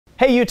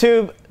Hey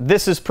YouTube,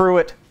 this is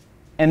Pruitt,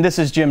 and this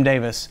is Jim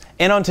Davis.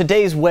 And on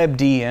today's Web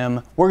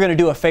DM, we're going to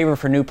do a favor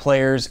for new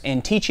players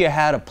and teach you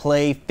how to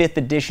play 5th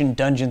edition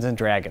Dungeons &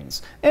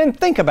 Dragons, and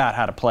think about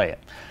how to play it.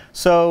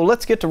 So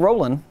let's get to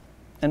rolling,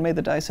 and may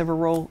the dice ever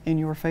roll in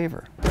your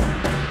favor.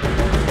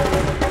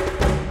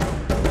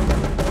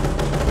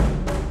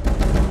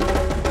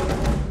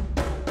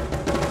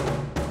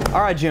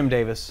 All right, Jim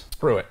Davis.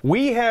 Pruitt.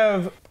 We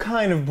have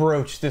kind of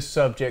broached this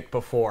subject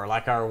before,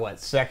 like our, what,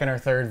 second or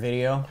third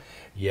video?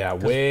 Yeah,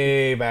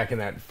 way back in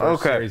that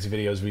first series of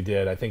videos we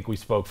did, I think we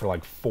spoke for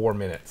like 4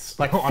 minutes.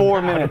 Like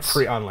 4 minutes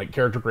on like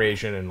character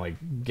creation and like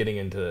getting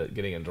into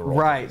role.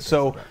 Right.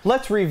 So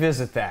let's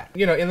revisit that.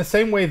 You know, in the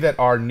same way that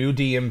our new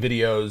DM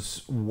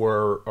videos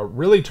were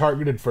really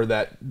targeted for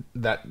that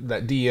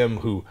DM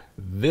who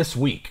this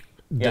week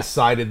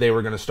decided they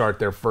were going to start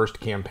their first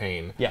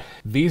campaign. Yeah.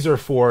 These are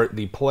for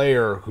the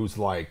player who's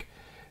like,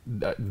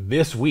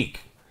 this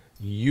week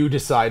you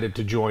decided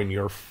to join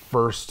your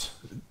first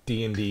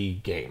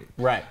D&D game.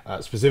 Right.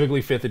 Specifically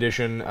 5th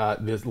edition.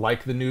 This,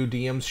 like the new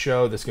DM's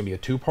show, this is going to be a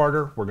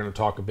two-parter. We're going to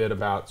talk a bit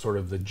about sort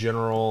of the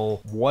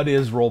general, what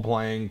is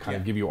role-playing, kind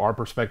of give you our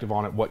perspective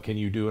on it, what can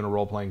you do in a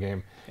role-playing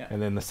game.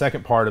 And then the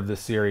second part of this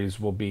series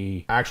will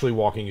be actually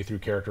walking you through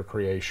character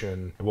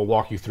creation. And we'll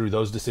walk you through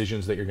those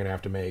decisions that you're going to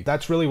have to make.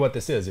 That's really what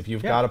this is. If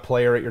you've got a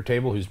player at your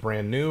table who's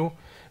brand new,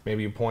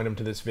 maybe you point them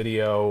to this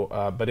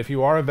video. But if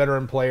you are a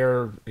veteran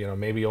player, you know,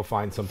 maybe you'll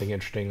find something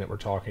interesting that we're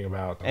talking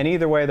about. And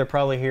either way, they're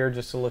probably here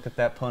just to look at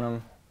that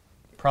punum.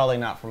 Probably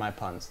not for my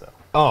puns, though.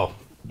 Oh.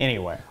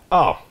 Anyway.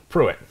 Oh,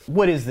 Pruitt.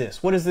 What is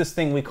this? What is this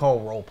thing we call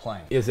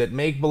role-playing? Is it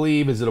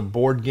make-believe? Is it a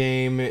board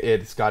game?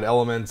 It's got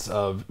elements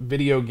of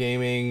video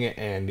gaming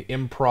and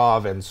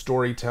improv and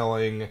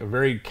storytelling. A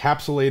very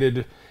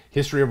capsulated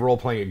history of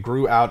role-playing. It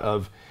grew out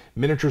of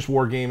miniatures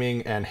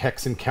wargaming and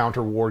hex encounter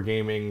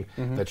wargaming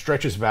that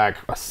stretches back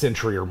a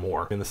century or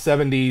more. In the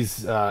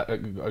 70s,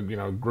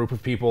 a group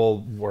of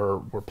people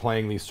were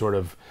playing these sort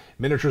of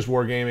miniatures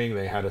wargaming.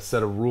 They had a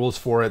set of rules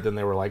for it. Then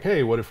they were like,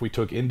 hey, what if we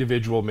took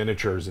individual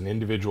miniatures and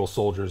individual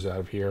soldiers out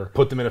of here,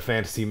 put them in a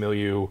fantasy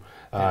milieu,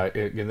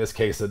 in this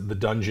case, the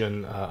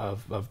dungeon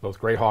of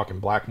both Greyhawk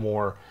and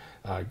Blackmoor.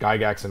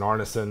 Gygax and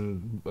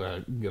Arneson,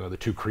 the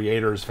two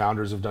creators,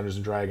 founders of Dungeons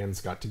 &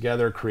 Dragons, got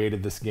together,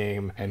 created this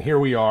game, and here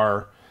we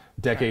are,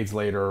 decades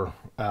later,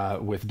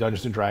 with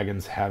Dungeons &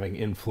 Dragons having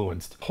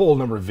influenced a whole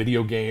number of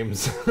video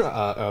games,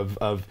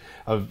 of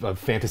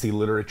fantasy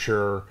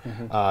literature,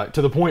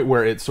 to the point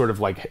where it's sort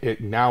of like,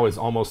 it now is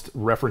almost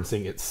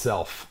referencing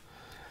itself.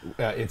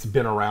 It's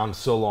been around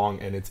so long,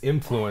 and its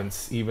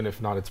influence, even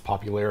if not its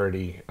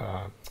popularity,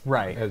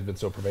 has been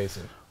so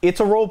pervasive. It's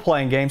a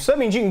role-playing game, so that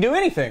means you can do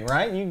anything,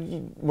 right?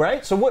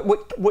 Right? So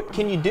what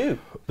can you do?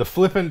 The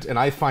flippant and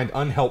I find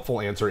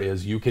unhelpful answer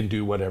is you can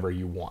do whatever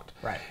you want.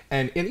 Right.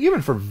 And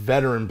even for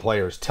veteran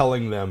players,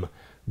 telling them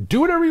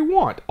do whatever you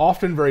want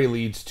often very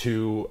leads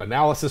to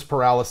analysis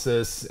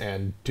paralysis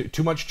and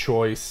too much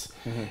choice.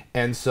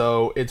 And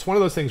so it's one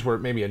of those things where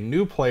maybe a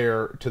new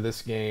player to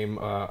this game,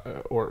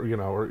 or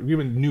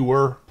even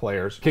newer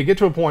players, can get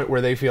to a point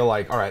where they feel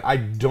like, all right, I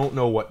don't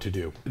know what to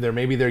do.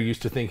 They're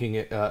used to thinking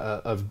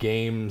of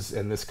games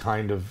and this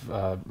kind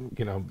of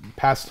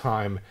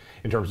pastime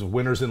in terms of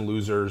winners and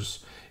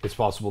losers. It's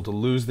possible to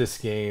lose this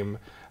game,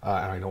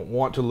 and I don't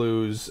want to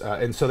lose.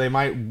 And so they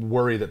might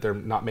worry that they're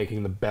not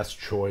making the best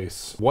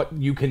choice. What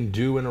you can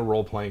do in a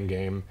role-playing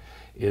game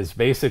is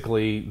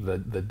basically the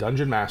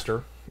dungeon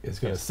master is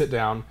going to sit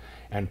down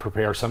and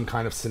prepare some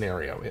kind of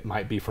scenario. It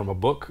might be from a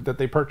book that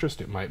they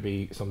purchased. It might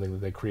be something that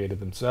they created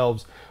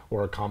themselves,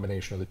 or a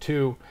combination of the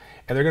two.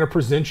 And they're going to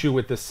present you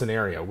with this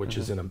scenario, which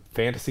is in a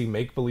fantasy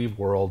make-believe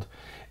world.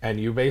 And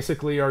you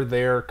basically are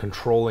there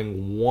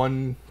controlling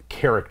one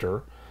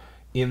character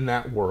in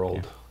that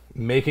world,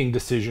 making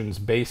decisions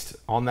based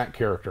on that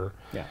character,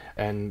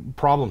 and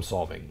problem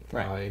solving,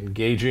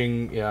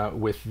 engaging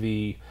with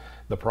the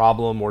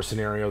problem or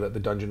scenario that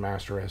the dungeon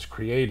master has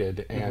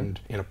created. And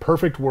in a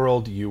perfect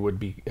world, you would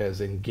be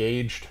as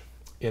engaged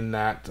in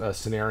that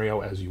scenario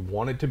as you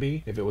wanted to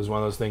be. If it was one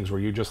of those things where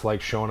you just like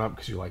showing up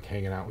because you like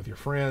hanging out with your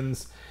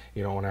friends,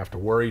 you don't want to have to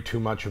worry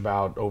too much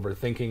about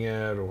overthinking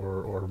it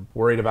or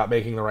worried about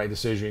making the right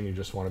decision, you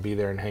just want to be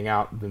there and hang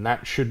out, then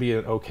that should be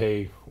an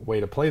okay way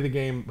to play the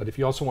game. But if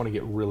you also want to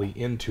get really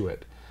into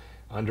it,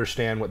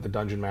 understand what the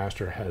dungeon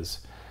master has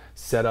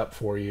set up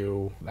for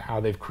you,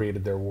 how they've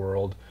created their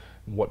world,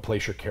 what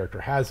place your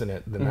character has in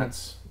it, then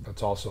that's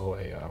also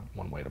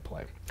one way to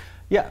play.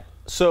 Yeah.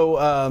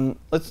 So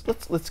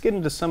let's get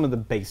into some of the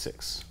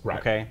basics,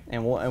 okay?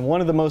 And one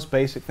of the most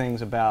basic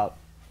things about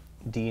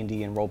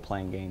D&D and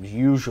role-playing games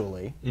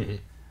usually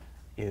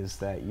is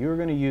that you're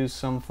going to use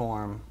some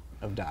form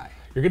of die.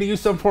 You're going to use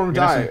some form of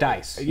die. Some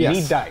dice. Yes.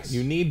 You need dice.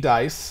 You need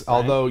dice,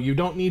 although you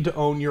don't need to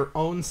own your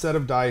own set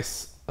of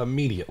dice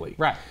immediately.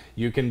 Right.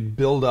 You can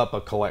build up a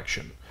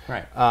collection.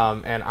 Right.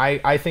 And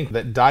I think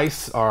that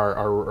dice are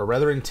a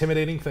rather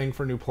intimidating thing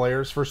for new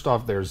players. First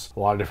off, there's a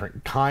lot of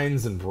different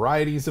kinds and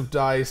varieties of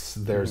dice.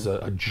 There's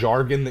a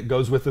jargon that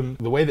goes with them.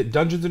 The way that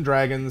Dungeons &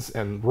 Dragons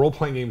and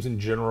role-playing games in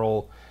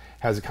general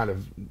has a kind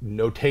of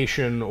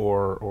notation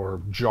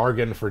or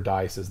jargon for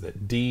dice is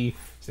that D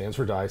stands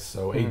for dice.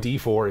 So a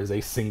D4 is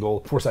a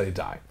single 4-sided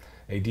die.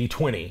 A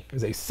D20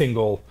 is a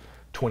single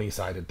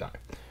 20-sided die.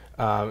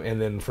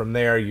 And then from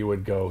there you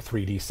would go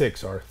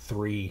 3d6 or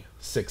 3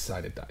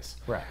 6-sided dice.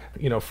 Right.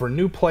 You know, for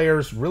new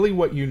players, really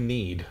what you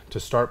need to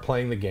start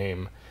playing the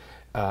game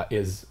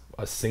is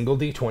a single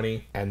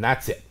d20, and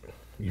that's it.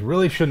 You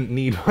really shouldn't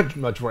need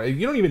much more.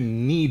 You don't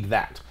even need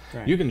that.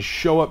 Right. You can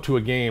show up to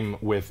a game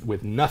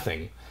with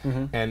nothing,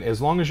 and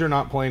as long as you're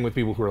not playing with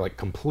people who are like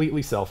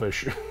completely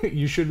selfish,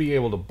 you should be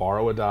able to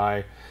borrow a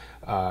die,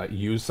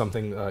 use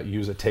something,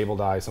 use a table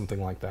die,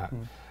 something like that.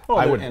 Well,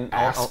 I would and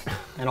ask.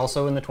 And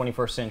also in the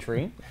 21st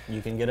century,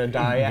 you can get a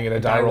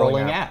die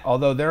rolling app.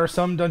 Although there are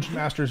some dungeon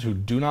masters who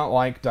do not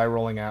like die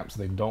rolling apps,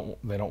 they don't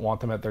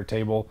want them at their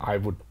table. I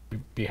would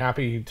be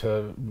happy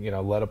to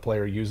let a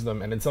player use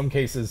them, and in some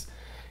cases,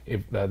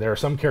 if there are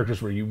some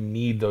characters where you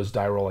need those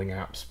die rolling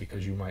apps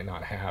because you might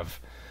not have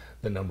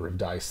the number of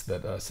dice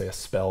that say a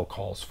spell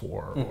calls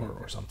for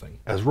or something.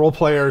 As role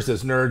players,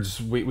 as nerds,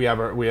 we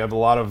have a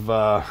lot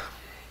of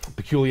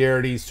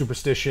peculiarities,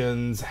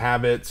 superstitions,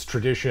 habits,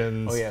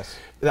 traditions. Oh yes.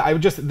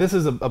 This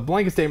is a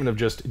blanket statement of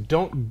just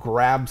don't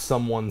grab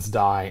someone's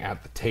die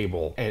at the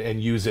table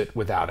and use it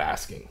without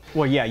asking.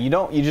 Well, yeah,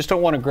 you just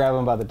don't want to grab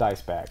them by the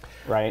dice bag,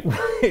 right?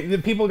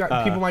 People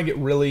might get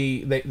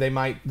really they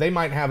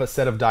might have a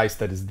set of dice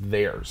that is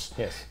theirs,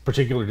 yes,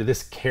 particular to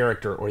this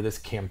character or this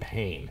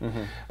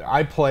campaign.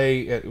 I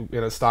play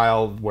in a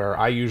style where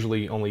I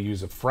usually only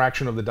use a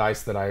fraction of the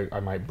dice that I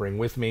might bring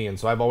with me, and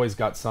so I've always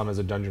got some as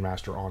a dungeon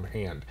master on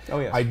hand.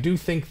 Oh yes. I do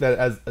think that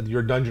as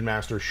your dungeon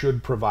master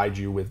should provide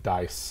you with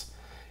dice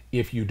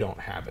if you don't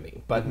have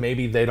any, but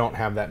maybe they don't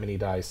have that many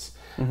dice,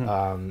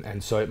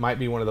 and so it might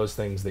be one of those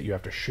things that you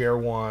have to share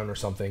one or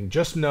something.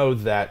 Just know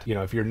that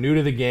if you're new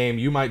to the game,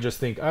 you might just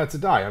think, oh, it's a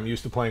die. I'm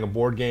used to playing a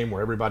board game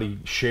where everybody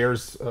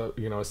shares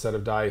a set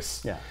of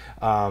dice. Yeah.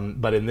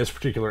 But in this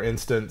particular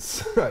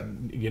instance,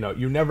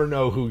 you never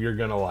know who you're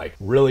gonna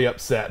really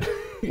upset.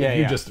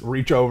 You just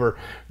reach over,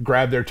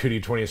 grab their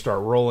 2d20 and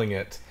start rolling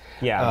it.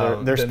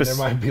 Yeah, then there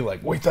might be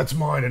like, wait, that's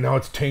mine, and now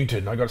it's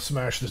tainted, and I got to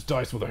smash this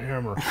dice with a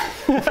hammer.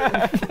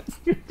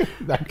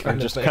 That kind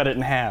just of thing. cut it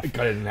in half.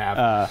 Cut it in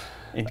half.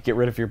 And get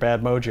rid of your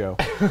bad mojo.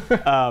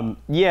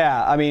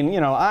 Yeah, I mean,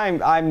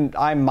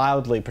 I'm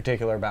mildly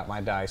particular about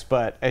my dice,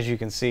 but as you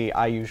can see,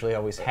 I usually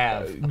always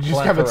have a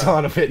just have a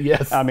ton of it.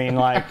 Yes. I mean,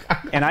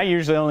 and I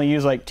usually only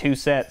use 2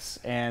 sets,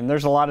 and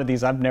there's a lot of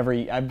these I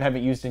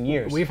haven't used in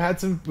years. We've had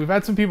some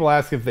people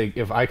ask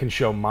if I can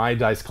show my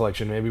dice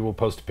collection. Maybe we'll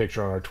post a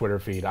picture on our Twitter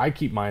feed. I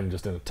keep mine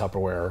just in a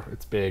Tupperware.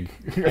 It's big.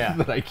 Yeah.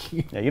 That I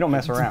keep. Yeah, you don't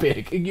mess around.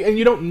 It's big, and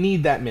you don't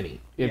need that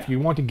many. If you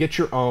want to get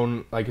your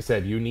own, like I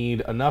said, you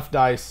need enough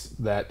dice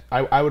that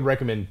I would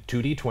recommend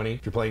 2d20.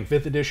 If you're playing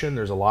 5th edition,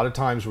 there's a lot of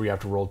times where you have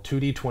to roll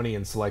 2d20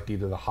 and select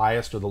either the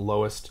highest or the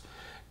lowest,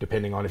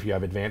 depending on if you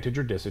have advantage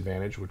or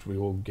disadvantage, which we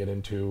will get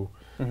into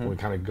when we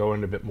kind of go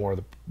into a bit more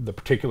of the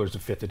particulars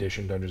of 5th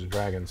edition Dungeons &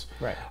 Dragons.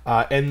 Right.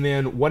 And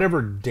then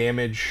whatever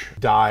damage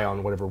die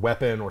on whatever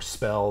weapon or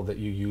spell that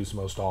you use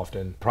most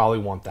often, probably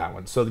want that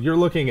one. So you're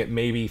looking at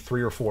maybe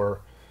 3 or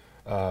 4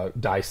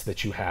 dice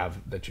that you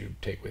have that you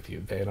take with you.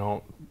 They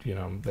don't,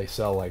 they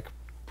sell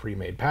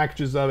pre-made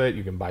packages of it.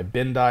 You can buy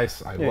bin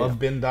dice. I love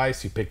bin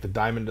dice. You pick the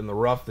diamond in the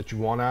rough that you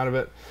want out of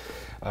it.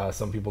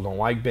 Some people don't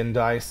like bin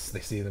dice. They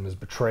see them as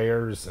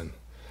betrayers and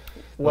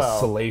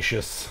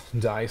salacious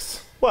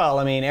dice. Well,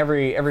 I mean,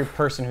 every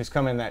person who's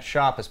come in that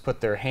shop has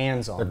put their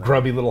hands on them.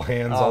 Grubby little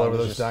hands all over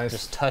those dice.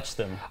 Just touch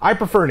them. I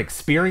prefer an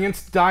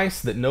experienced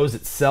dice that knows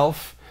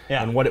itself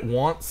and what it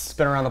wants.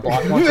 Spin around the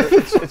block once.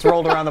 It's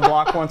rolled around the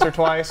block once or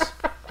twice.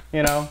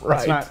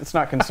 Right. It's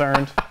not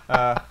concerned.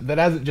 That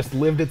hasn't just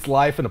lived its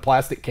life in a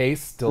plastic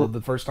case till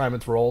the first time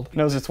it's rolled.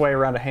 Knows its way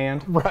around a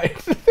hand.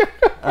 Right.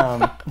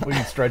 We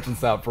can stretch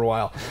this out for a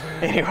while.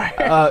 Anyway.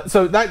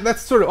 So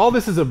that's sort of, all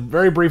this is a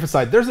very brief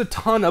aside. There's a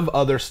ton of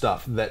other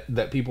stuff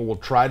that people will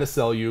try to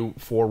sell you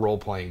for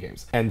role-playing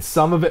games. And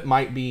some of it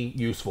might be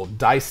useful.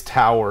 Dice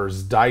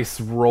towers, dice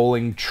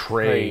rolling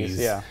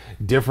trays,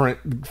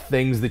 different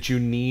things that you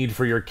need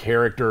for your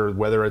character,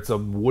 whether it's a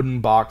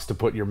wooden box to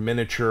put your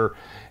miniature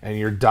and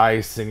your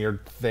dice and your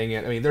thing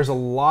in. I mean, there's a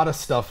lot of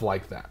stuff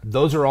like that.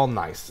 Those are all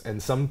nice,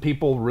 and some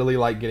people really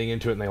like getting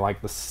into it and they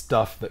like the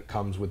stuff that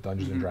comes with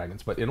Dungeons and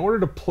Dragons. But in order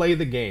to play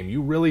the game,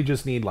 you really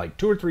just need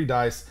 2 or 3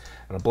 dice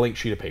and a blank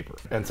sheet of paper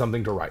and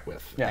something to write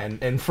with. Yeah.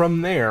 And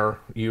from there,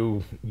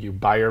 you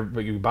buy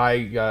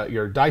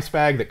your dice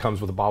bag that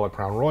comes with a bottle of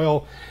Crown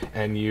Royal,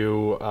 and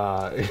you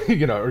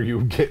or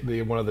you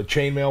get one of the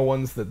chainmail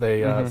ones that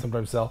they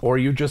sometimes sell, or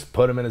you just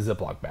put them in a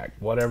Ziploc bag,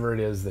 whatever it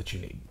is that you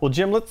need. Well,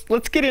 Jim,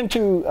 let's get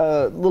into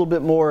a little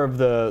bit more of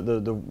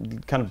the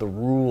kind of the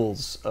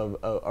rules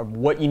of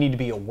what you need to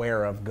be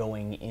aware of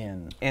going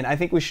in. And I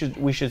think we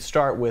should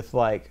start with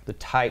the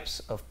types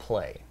of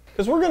play.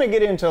 Because we're going to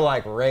get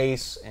into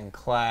race and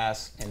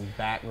class and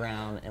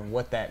background and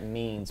what that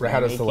means. Right,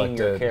 how to select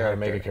it, how to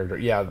make a character.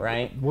 Yeah,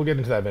 right? We'll get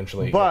into that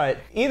eventually. But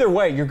either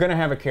way, you're going to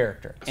have a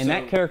character. And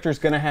that character is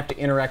going to have to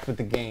interact with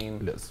the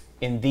game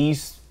in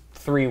these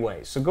 3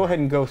 ways. So go ahead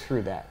and go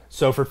through that.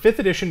 So for 5th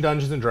edition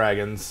Dungeons and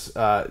Dragons,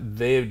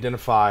 they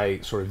identify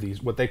sort of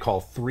these, what they call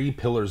 3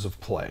 pillars of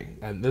play.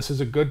 And this is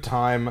a good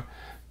time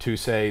to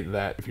say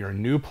that if you're a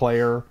new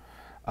player,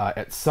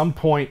 at some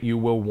point you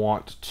will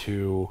want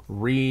to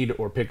read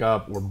or pick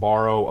up or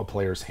borrow a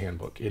player's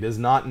handbook. It is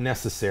not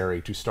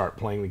necessary to start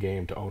playing the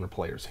game to own a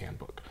player's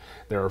handbook.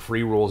 There are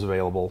free rules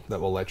available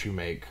that will let you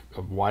make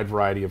a wide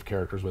variety of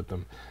characters with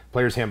them.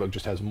 Player's handbook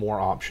just has more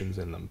options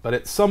in them. But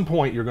at some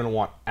point you're going to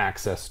want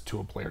access to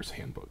a player's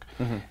handbook.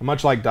 And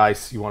much like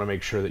dice, you want to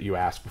make sure that you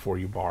ask before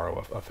you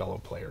borrow a fellow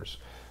player's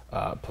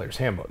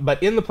handbook.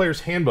 But in the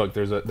player's handbook,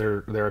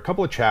 there are a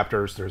couple of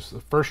chapters. There's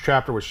the first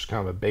chapter, which is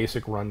kind of a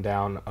basic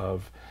rundown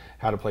of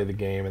how to play the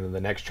game, and then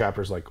the next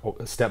chapter is like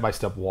a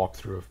step-by-step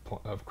walkthrough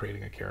of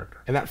creating a character.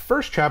 And that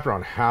first chapter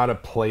on how to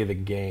play the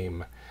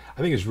game,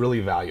 I think, is really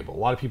valuable. A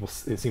lot of people,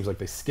 it seems like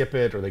they skip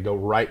it or they go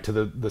right to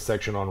the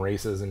section on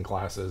races and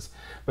classes.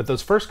 But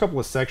those first couple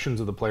of sections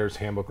of the player's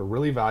handbook are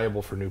really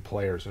valuable for new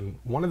players. And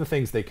one of the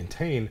things they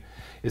contain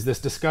is this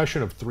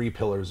discussion of 3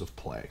 pillars of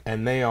play.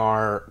 And they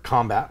are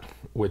combat,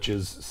 which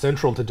is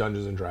central to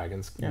Dungeons and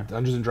Dragons. Yeah.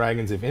 Dungeons and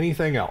Dragons, if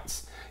anything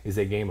else, is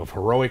a game of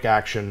heroic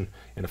action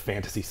in a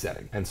fantasy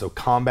setting. And so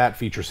combat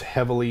features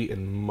heavily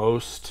in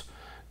most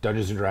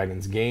Dungeons and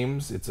Dragons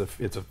games. It's a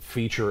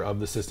feature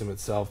of the system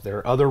itself. There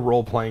are other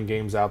role-playing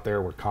games out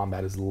there where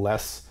combat is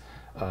less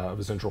of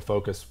a central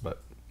focus,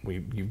 but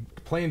you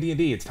play in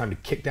D&D, it's time to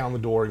kick down the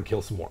door and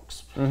kill some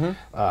orcs.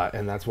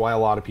 And that's why a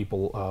lot of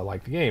people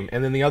like the game.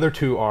 And then the other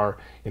 2 are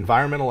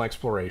environmental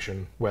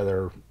exploration,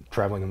 whether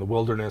traveling in the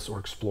wilderness or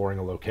exploring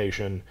a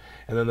location.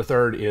 And then the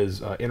third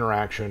is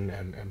interaction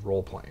and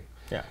role-playing.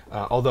 Yeah.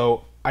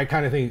 Although I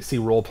kind of see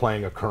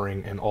role-playing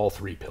occurring in all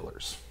 3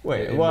 pillars.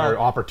 Wait, there well, are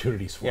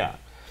opportunities for yeah. it.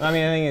 I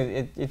mean, I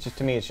think it's just,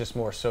 to me, it's just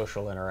more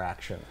social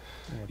interaction.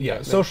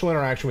 Yeah, social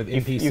interaction with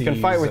NPCs. You can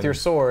fight with your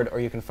sword, or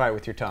you can fight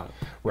with your tongue.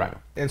 Right.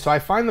 And so I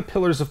find the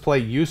pillars of play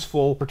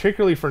useful,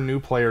 particularly for new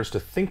players to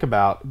think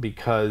about,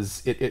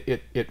 because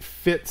it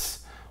fits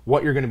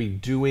what you're going to be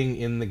doing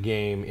in the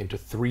game into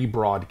 3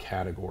 broad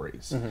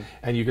categories.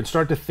 And you can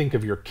start to think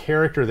of your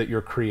character that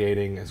you're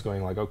creating as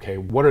going like, okay,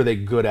 what are they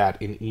good at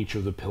in each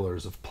of the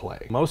pillars of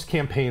play? Most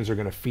campaigns are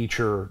going to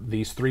feature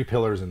these 3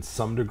 pillars in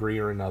some degree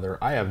or another.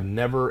 I have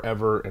never,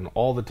 ever, in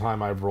all the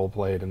time I've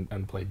role-played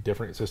and played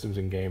different systems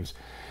and games,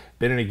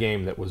 been in a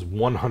game that was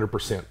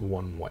 100%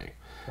 one way.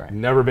 Right.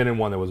 Never been in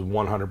one that was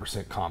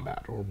 100%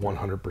 combat or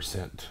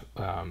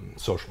 100%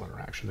 social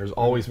interaction. There's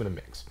always been a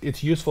mix.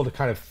 It's useful to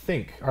kind of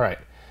think, all right,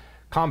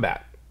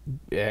 combat.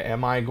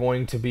 Am I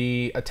going to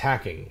be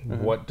attacking?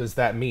 What does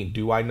that mean?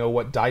 Do I know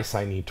what dice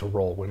I need to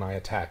roll when I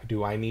attack?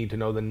 Do I need to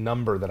know the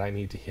number that I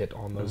need to hit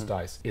on those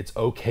dice? It's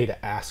okay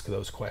to ask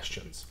those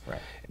questions.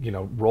 Right. You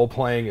know,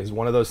 role-playing is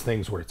one of those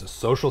things where it's a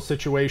social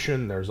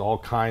situation. There's all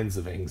kinds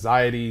of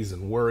anxieties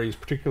and worries,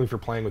 particularly if you're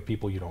playing with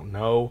people you don't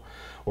know,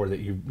 or that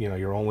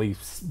you're only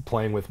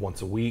playing with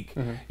once a week.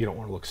 You don't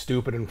want to look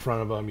stupid in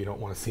front of them. You don't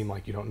want to seem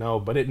like you don't know,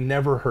 but it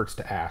never hurts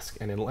to ask.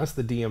 And unless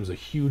the DM's a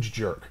huge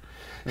jerk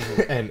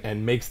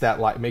and makes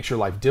your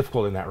life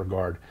difficult in that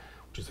regard,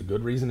 which is a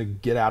good reason to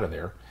get out of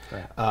there,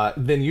 right,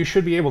 then you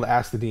should be able to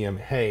ask the DM,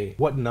 hey,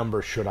 what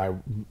number should I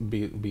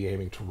be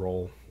aiming to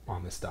roll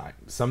on this die?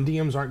 Some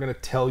DMs aren't going to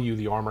tell you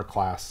the armor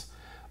class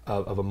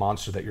of a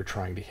monster that you're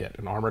trying to hit.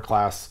 An armor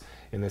class,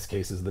 in this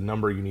case, is the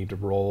number you need to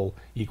roll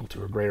equal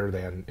to or greater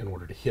than in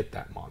order to hit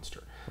that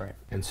monster. Right.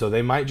 And so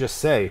they might just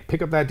say,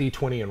 pick up that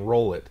D20 and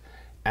roll it,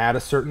 add a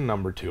certain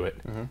number to it,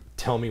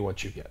 tell me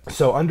what you get.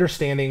 So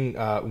understanding,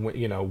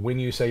 when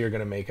you say you're going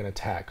to make an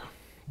attack,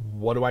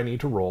 what do I need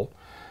to roll?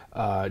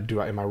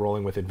 Am I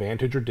rolling with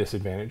advantage or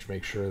disadvantage?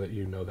 Make sure that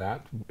you know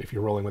that. If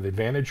you're rolling with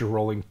advantage, you're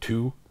rolling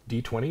 2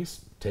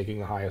 D20s, taking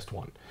the highest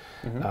one.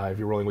 If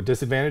you're rolling with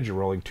disadvantage, you're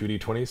rolling 2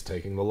 D20s,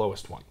 taking the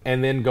lowest one.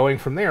 And then going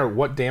from there,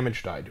 what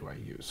damage die do I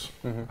use?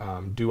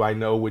 Do I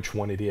know which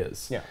one it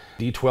is? Yeah.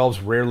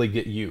 D12s rarely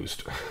get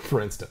used,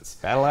 for instance.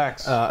 Battle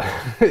axe.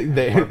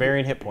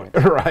 Barbarian hit point.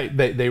 Right.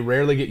 They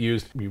rarely get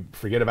used. You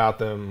forget about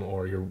them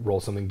or you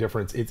roll something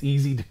different. It's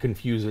easy to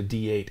confuse a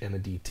D8 and a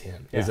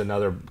D10 is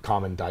another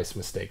common dice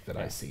mistake that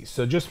I see.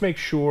 So just make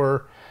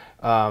sure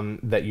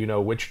that you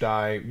know which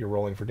die you're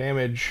rolling for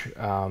damage.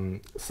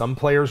 Some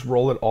players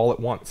roll it all at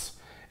once,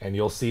 and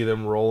you'll see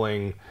them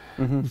rolling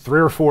 3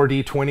 or 4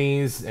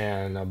 D20s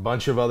and a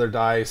bunch of other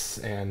dice,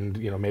 and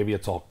maybe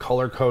it's all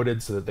color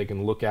coded so that they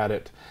can look at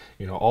it.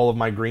 All of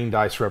my green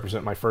dice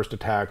represent my first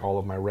attack, all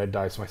of my red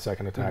dice my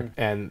second attack,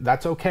 and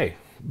that's okay.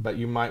 But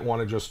you might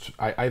want to just,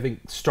 I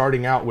think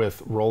starting out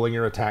with rolling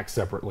your attack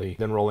separately,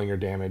 then rolling your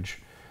damage,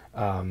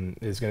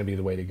 is going to be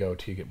the way to go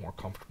till you get more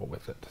comfortable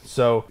with it.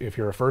 So if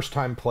you're a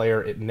first-time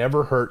player, it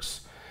never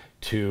hurts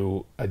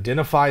to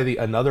identify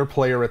another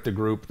player at the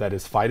group that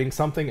is fighting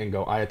something and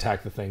go, I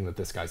attack the thing that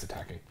this guy's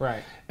attacking.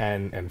 Right.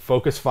 And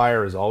focus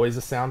fire is always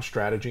a sound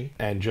strategy,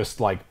 and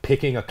just like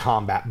picking a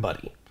combat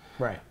buddy.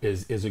 Right.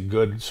 Is a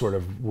good sort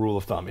of rule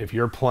of thumb. If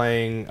you're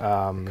playing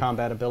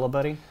combat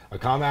ability? a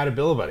combat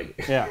ability.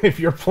 Yeah. If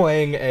you're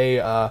playing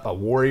a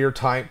warrior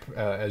type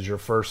as your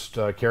first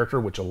character,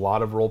 which a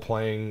lot of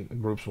role-playing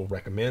groups will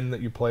recommend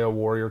that you play a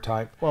warrior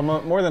type. Well,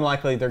 more than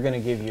likely, they're going to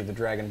give you the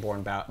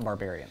Dragonborn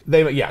Barbarian.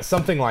 Yeah,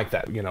 something like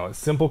that. You know, a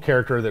simple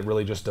character that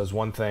really just does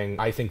one thing.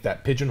 I think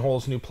that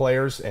pigeonholes new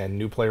players, and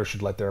new players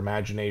should let their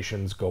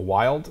imaginations go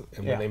wild.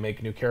 And when they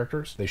make new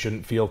characters, they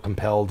shouldn't feel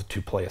compelled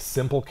to play a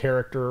simple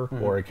character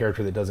or a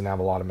character that doesn't have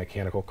a lot of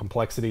mechanical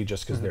complexity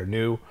just because they're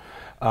new.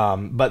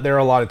 But there are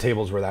a lot of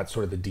tables where that's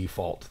sort of the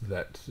default,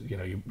 that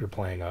you're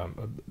playing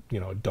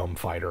a dumb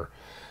fighter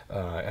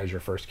as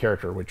your first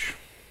character, which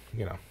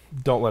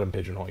don't let them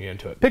pigeonhole you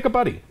into it. Pick a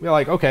buddy. You're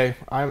like, okay,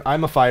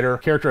 I'm a fighter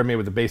character. I made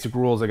with the basic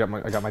rules. I got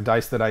my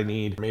dice that I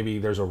need. Maybe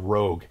there's a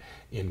rogue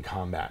in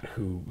combat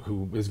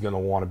who is going to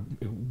want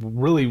to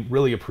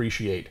really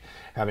appreciate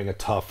having a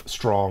tough,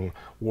 strong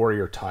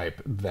warrior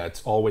type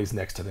that's always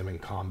next to them in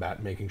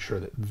combat, making sure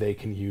that they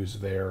can use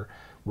their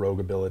rogue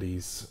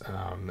abilities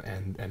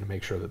and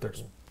make sure that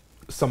there's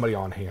somebody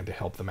on hand to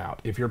help them out.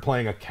 If you're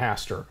playing a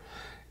caster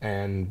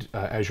and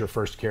as your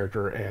first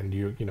character, and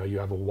you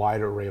have a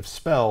wide array of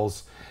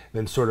spells,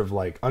 then sort of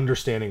like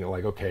understanding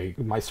like, okay,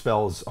 my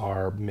spells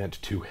are meant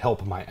to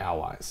help my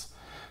allies.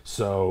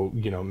 So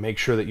make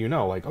sure that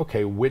like,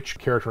 okay, which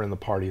character in the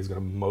party is going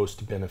to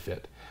most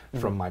benefit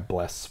from my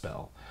bless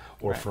spell,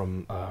 or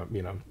from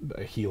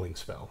a healing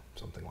spell,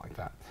 something like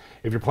that.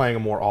 If you're playing a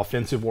more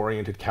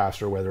offensive-oriented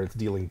caster, whether it's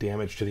dealing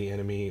damage to the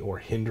enemy or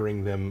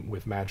hindering them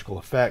with magical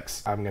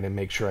effects, I'm going to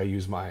make sure I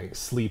use my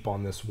sleep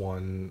on this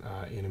one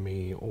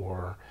enemy,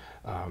 or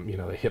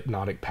the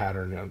hypnotic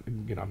pattern.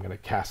 I'm going to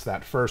cast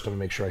that first. I'm going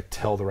to make sure I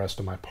tell the rest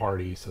of my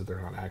party so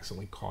they're not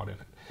accidentally caught in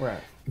it.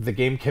 Right. The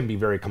game can be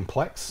very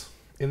complex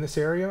in this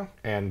area,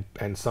 and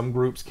some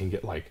groups can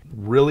get like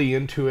really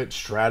into it,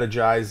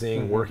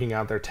 strategizing, working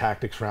out their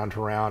tactics round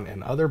to round,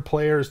 and other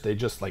players, they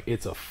just like,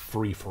 it's a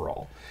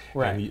free-for-all.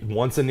 Right. And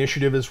once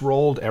initiative is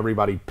rolled,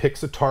 everybody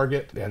picks a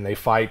target and they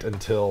fight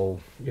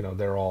until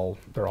they're all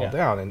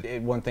down.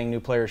 And one thing new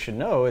players should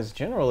know is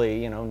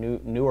generally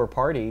newer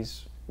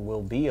parties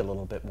will be a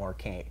little bit more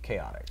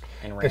chaotic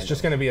and random. It's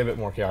just going to be a bit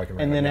more chaotic and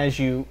random. And then as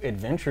you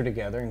adventure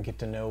together and get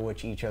to know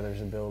what each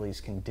other's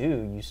abilities can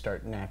do, you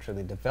start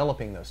naturally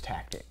developing those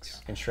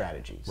tactics and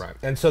strategies. Right.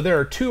 And so there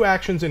are two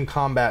actions in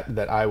combat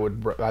that I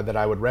would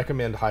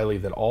recommend highly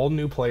that all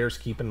new players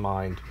keep in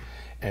mind.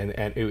 And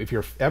if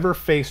you're ever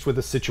faced with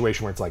a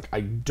situation where it's like,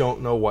 I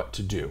don't know what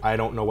to do, I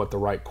don't know what the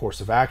right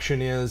course of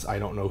action is, I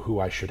don't know who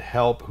I should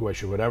help, who I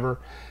should whatever,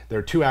 there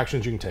are two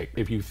actions you can take.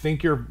 If you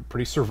think you're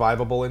pretty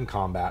survivable in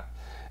combat,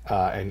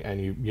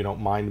 and you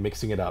don't mind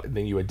mixing it up,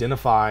 then you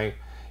identify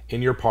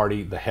in your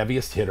party the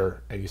heaviest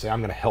hitter, and you say, I'm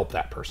going to help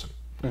that person.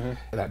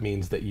 That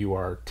means that you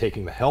are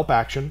taking the help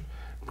action,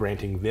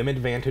 granting them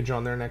advantage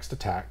on their next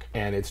attack,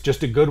 and it's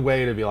just a good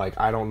way to be like,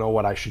 I don't know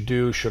what I should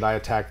do. Should I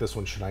attack this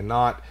one? Should I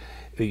not?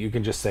 You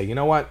can just say, you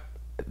know what?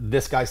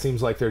 This guy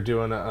seems like they're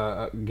doing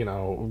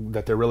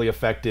that they're really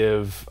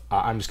effective.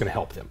 I'm just going to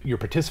help them. You're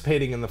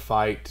participating in the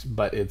fight,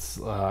 but it's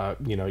you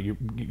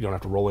don't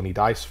have to roll any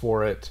dice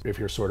for it. If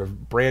you're sort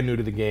of brand new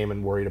to the game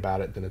and worried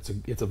about it, then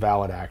it's a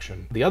valid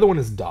action. The other one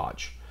is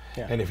dodge.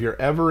 Yeah. And if you're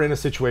ever in a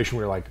situation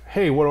where you're like,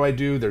 hey, what do I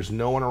do? There's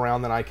no one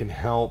around that I can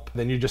help.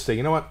 Then you just say,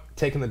 you know what?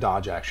 Taking the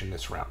dodge action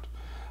this round.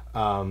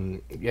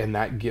 And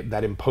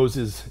that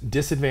imposes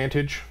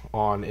disadvantage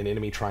on an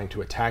enemy trying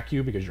to attack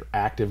you because you're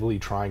actively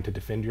trying to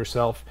defend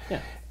yourself.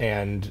 Yeah.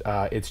 And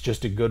it's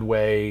just a good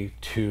way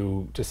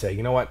to say,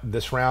 you know what,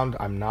 this round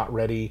I'm not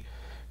ready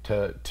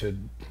to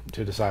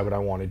decide what I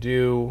want to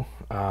do,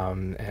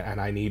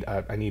 and I need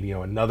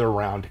another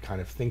round to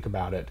kind of think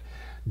about it.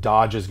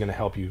 Dodge is going to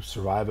help you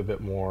survive a bit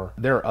more.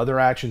 There are other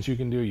actions you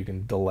can do. You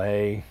can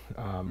delay,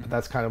 but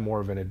that's kind of more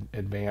of an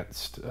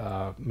advanced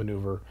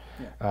maneuver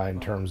in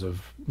terms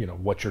of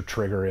what your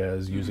trigger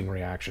is, using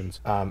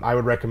reactions. I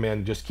would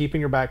recommend just keep in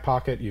your back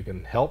pocket. You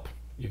can help,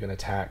 you can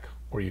attack,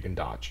 or you can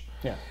dodge.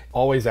 Yeah.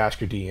 Always ask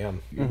your DM.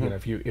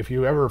 If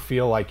you ever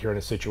feel like you're in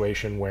a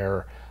situation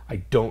where I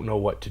don't know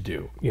what to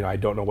do, I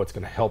don't know what's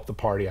going to help the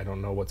party, I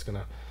don't know what's going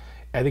to.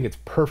 I think it's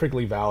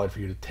perfectly valid for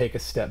you to take a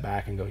step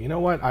back and go, you know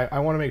what, I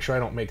want to make sure I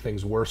don't make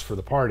things worse for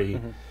the party.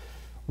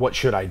 What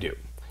should I do?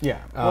 Yeah.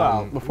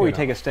 Well, before you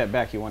take a step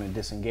back, you want to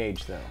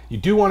disengage, though. You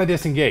do want to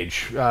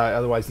disengage,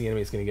 otherwise the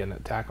enemy is going to get an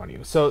attack on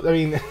you. So, I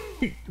mean,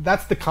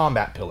 that's the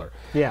combat pillar.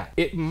 Yeah.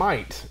 It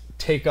might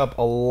take up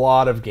a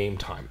lot of game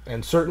time,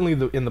 and certainly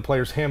in the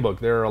player's handbook,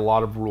 there are a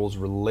lot of rules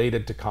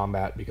related to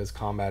combat because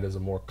combat is a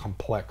more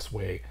complex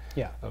way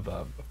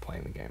of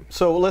playing the game.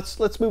 So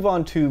let's move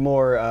on to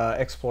more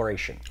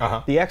exploration.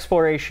 The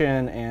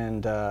exploration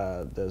and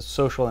the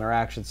social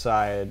interaction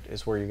side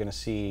is where you're going to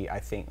see, I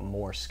think,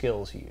 more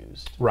skills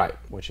used. Right.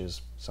 Which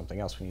is something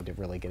else we need to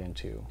really get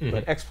into.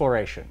 But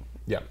exploration.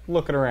 Yeah.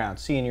 Looking around,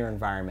 seeing your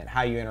environment,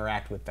 how you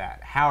interact with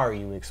that. How are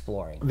you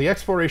exploring? The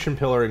exploration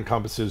pillar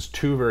encompasses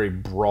two very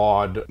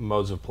broad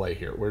modes of play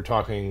here. We're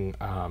talking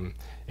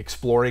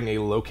exploring a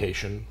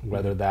location,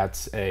 whether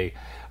that's a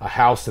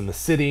house in the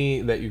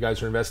city that you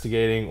guys are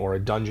investigating, or a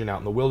dungeon out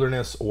in the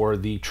wilderness, or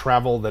the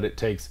travel that it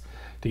takes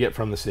to get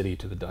from the city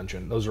to the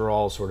dungeon. Those are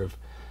all sort of,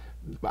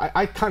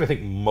 I kind of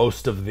think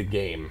most of the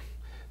game,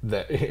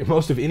 that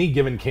most of any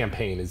given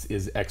campaign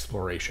is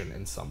exploration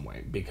in some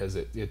way, because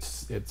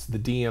it's the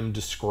DM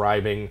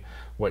describing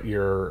what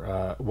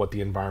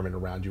the environment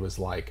around you is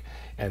like,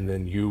 and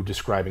then you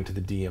describing to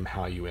the DM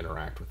how you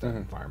interact with that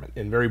environment.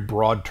 In very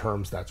broad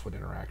terms, that's what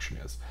interaction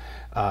is.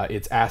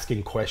 It's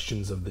asking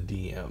questions of the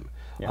DM,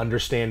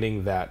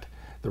 understanding that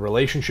the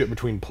relationship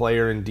between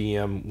player and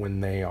DM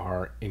when they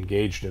are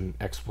engaged in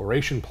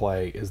exploration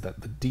play is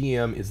that the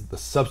DM is the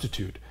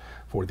substitute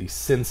for the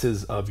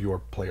senses of your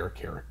player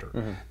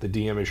character. The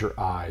DM is your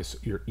eyes,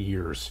 your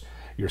ears,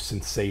 your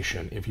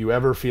sensation. If you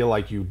ever feel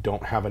like you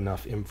don't have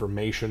enough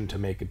information to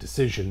make a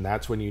decision,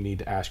 that's when you need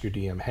to ask your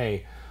DM,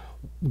 hey,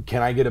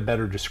 can I get a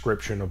better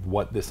description of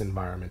what this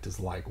environment is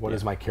like? What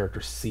does my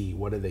character see?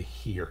 What do they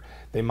hear?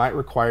 They might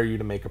require you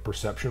to make a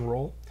perception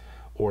roll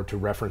or to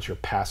reference your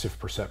passive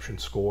perception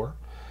score.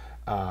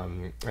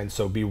 And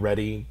so be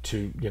ready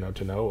to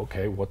know,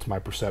 okay, what's my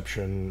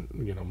perception,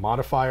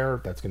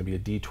 modifier? That's going to be a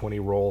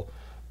D20 roll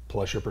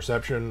plus your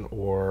perception,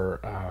 or,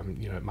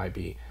 it might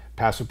be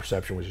passive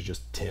perception, which is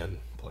just 10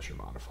 plus your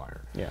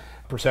modifier.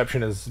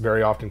 Perception is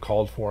very often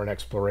called for in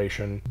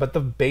exploration, but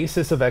the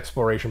basis of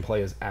exploration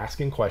play is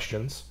asking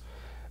questions,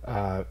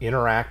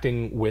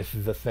 interacting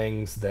with the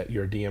things that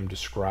your DM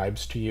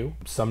describes to you.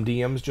 Some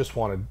DMs just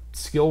want to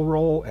skill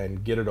roll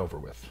and get it over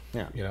with,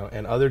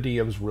 and other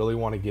DMs really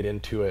want to get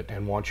into it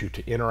and want you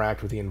to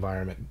interact with the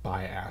environment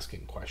by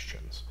asking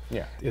questions.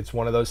 It's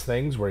one of those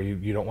things where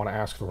you don't want to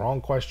ask the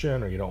wrong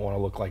question, or you don't want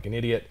to look like an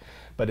idiot,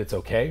 but it's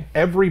okay.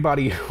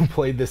 Everybody who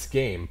played this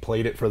game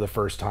played it for the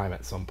first time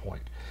at some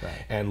point.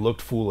 And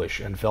looked foolish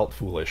and felt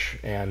foolish,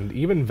 and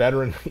even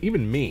veteran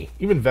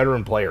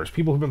players,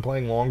 people who've been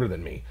playing longer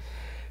than me,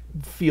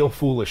 feel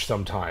foolish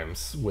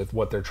sometimes with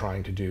what they're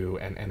trying to do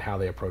and how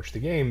they approach the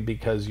game,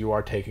 because you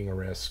are taking a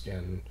risk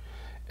and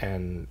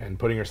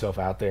putting yourself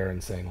out there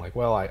and saying, like,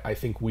 well, I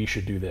think we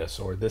should do this,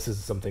 or this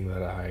is something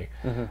that I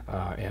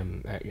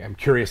am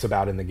curious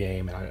about in the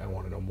game, and I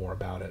want to know more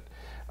about it.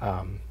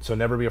 So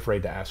never be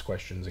afraid to ask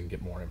questions and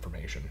get more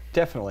information.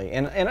 Definitely.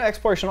 And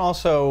exploration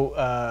also,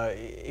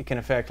 it can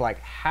affect like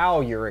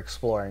how you're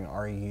exploring.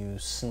 Are you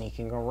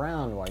sneaking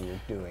around while you're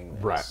doing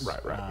this?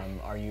 Right.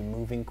 Are you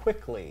moving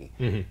quickly?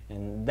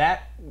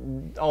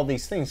 And all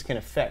these things can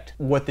affect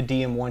what the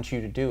DM wants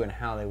you to do and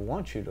how they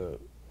want you to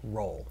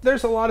roll.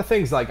 There's a lot of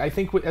things, like I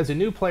think as a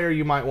new player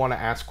you might want to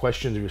ask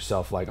questions of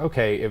yourself, like,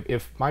 okay,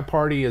 if my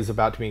party is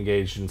about to be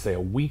engaged in, say, a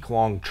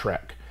week-long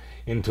trek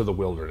into the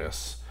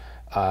wilderness,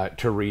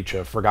 to reach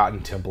a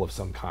forgotten temple of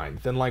some kind,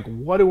 then like,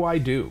 what do I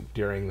do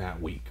during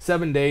that week?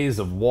 7 days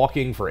of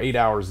walking for 8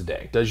 hours a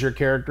day. Does your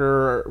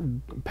character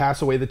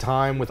pass away the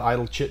time with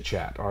idle chit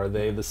chat? Are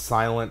they the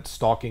silent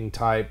stalking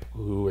type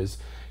who is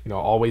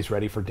always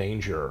ready for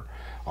danger?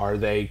 Are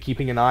they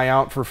keeping an eye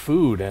out for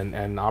food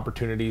and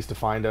opportunities to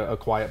find a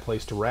quiet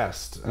place to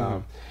rest?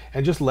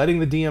 And just letting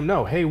the DM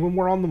know, hey, when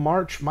we're on the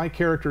march, my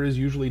character is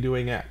usually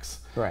doing X.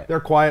 They're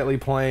quietly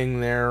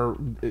playing their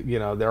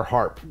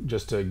harp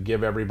just to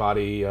give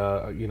everybody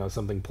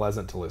something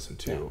pleasant to listen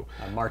to.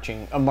 A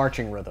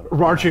marching rhythm.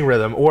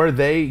 Rhythm, or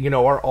they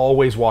are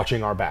always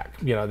watching our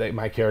back.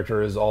 My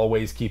character is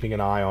always keeping an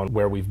eye on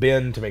where we've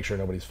been to make sure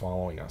nobody's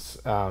following us.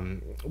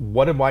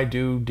 What do I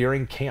do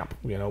during camp?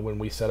 When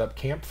we set up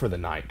camp for the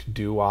night,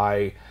 do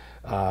I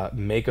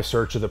make a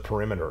search of the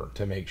perimeter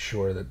to make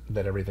sure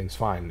that everything's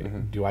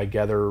fine? Do I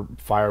gather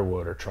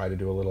firewood or try to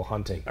do a little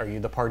hunting? Are you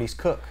the party's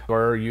cook?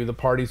 Or are you the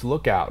party's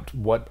lookout?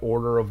 What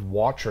order of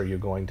watch are you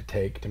going to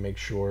take to make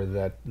sure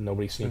that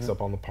nobody sneaks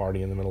up on the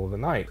party in the middle of the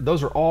night?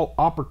 Those are all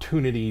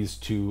opportunities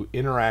to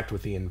interact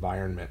with the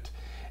environment.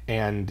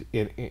 And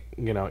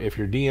if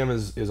your DM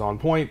is on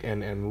point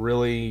and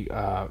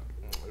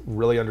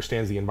really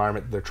understands the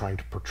environment they're trying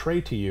to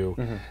portray to you,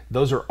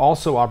 those are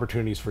also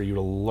opportunities for you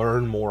to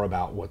learn more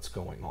about what's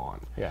going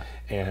on.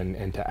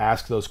 And to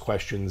ask those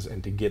questions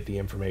and to get the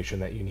information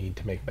that you need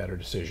to make better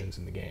decisions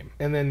in the game.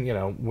 And then,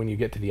 when you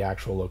get to the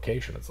actual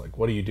location, it's like,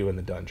 what do you do in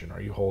the dungeon?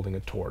 Are you holding a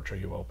torch? Are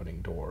you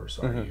opening doors?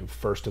 Are you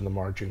first in the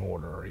marching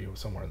order? Or are you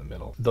somewhere in the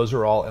middle? Those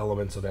are all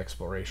elements of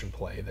exploration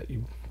play that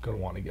you're going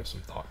to want to give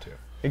some thought to.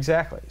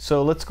 Exactly.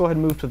 So let's go ahead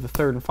and move to the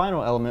third and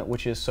final element,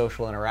 which is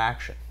social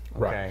interaction.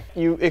 Okay.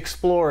 You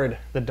explored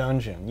the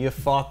dungeon. You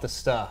fought the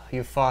stuff.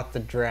 You fought the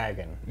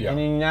dragon. And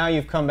then now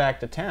you've come back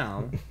to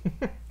town,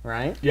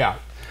 right?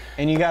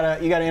 And you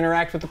gotta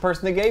interact with the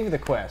person that gave you the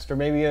quest, or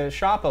maybe a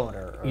shop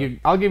owner.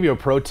 I'll give you a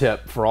pro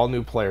tip for all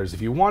new players.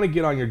 If you want to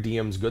get on your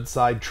DM's good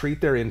side,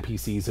 treat their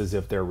NPCs as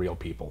if they're real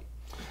people.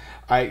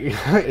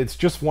 It's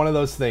just one of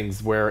those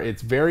things where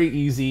it's very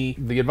easy.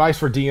 The advice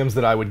for DMs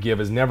that I would give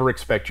is never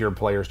expect your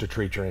players to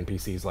treat your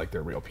NPCs like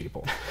they're real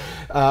people.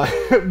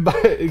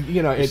 But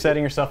you're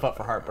setting yourself up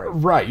for heartbreak.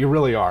 Right, you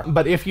really are.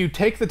 But if you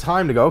take the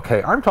time to go,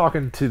 okay, I'm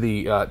talking to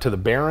the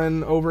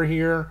Baron over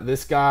here.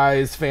 This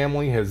guy's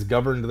family has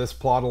governed this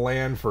plot of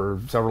land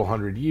for several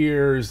hundred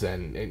years,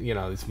 and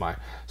it's my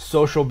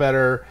social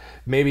better,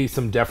 maybe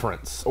some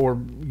deference, or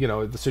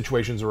the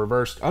situations are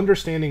reversed.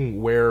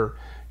 Understanding where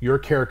your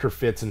character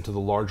fits into the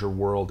larger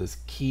world is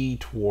key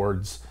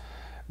towards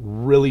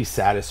really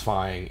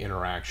satisfying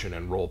interaction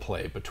and role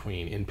play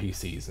between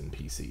NPCs and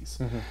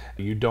PCs.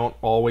 You don't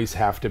always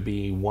have to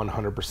be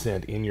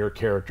 100% in your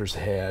character's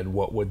head.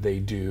 What would they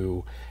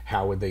do?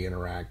 How would they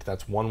interact?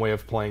 That's one way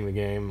of playing the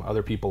game.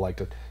 Other people like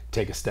to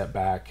take a step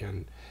back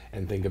and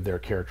think of their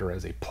character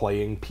as a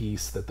playing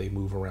piece that they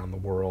move around the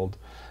world.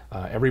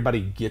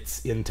 Everybody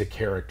gets into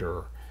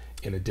character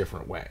in a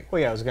different way. Well,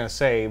 yeah, I was going to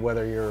say,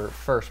 whether you're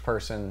first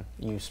person,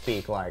 you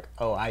speak like,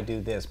 oh, I do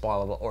this,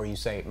 blah, blah, blah, or you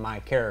say, my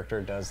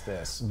character does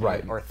this.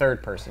 Right. Or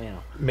third person, you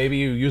know. Maybe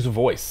you use a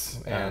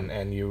voice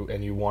and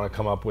you want to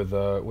come up with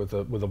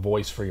a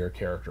voice for your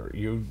character.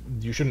 You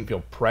shouldn't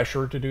feel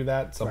pressure to do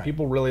that. Some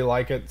people really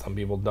like it, some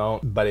people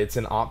don't, but it's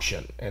an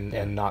option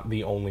and not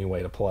the only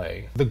way to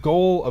play. The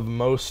goal of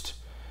most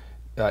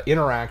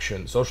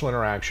social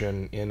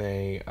interaction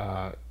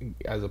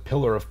as a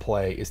pillar of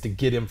play is to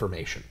get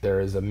information. There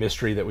is a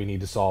mystery that we need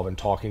to solve, and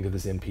talking to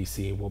this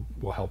NPC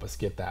will help us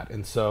get that.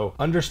 And so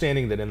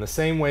understanding that in the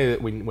same way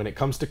that when it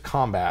comes to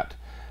combat,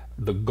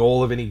 the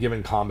goal of any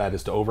given combat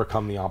is to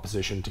overcome the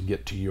opposition to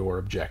get to your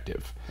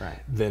objective. Right.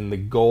 Then the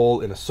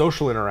goal in a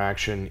social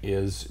interaction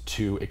is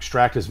to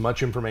extract as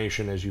much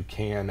information as you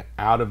can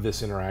out of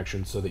this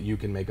interaction so that you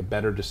can make a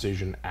better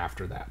decision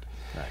after that.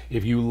 Right.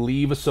 If you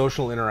leave a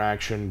social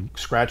interaction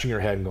scratching your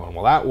head and going,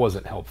 well, that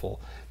wasn't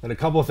helpful, then a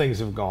couple of things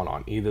have gone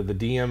on. Either the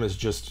DM has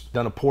just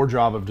done a poor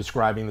job of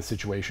describing the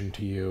situation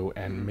to you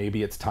and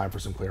maybe it's time for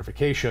some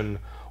clarification,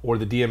 or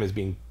the DM is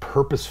being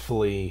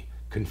purposefully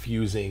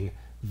confusing,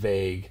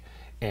 vague,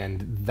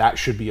 and that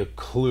should be a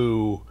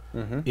clue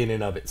in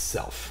and of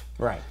itself.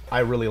 Right. I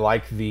really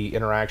like the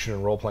interaction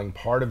and role-playing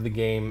part of the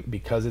game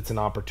because it's an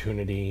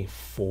opportunity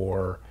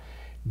for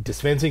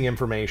dispensing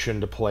information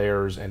to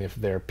players, and if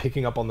they're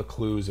picking up on the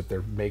clues, if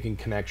they're making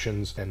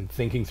connections and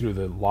thinking through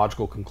the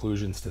logical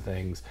conclusions to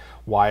things,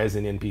 why is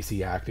an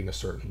NPC acting a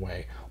certain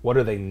way? What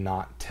are they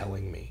not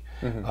telling me?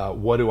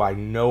 What do I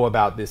know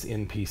about this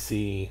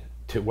NPC?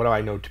 What do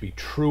I know to be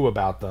true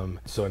about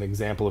them? So an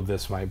example of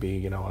this might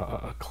be,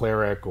 a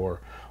cleric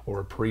or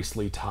a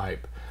priestly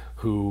type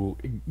who,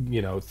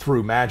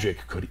 through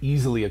magic could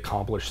easily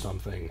accomplish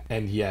something,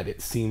 and yet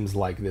it seems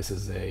like this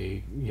is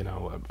a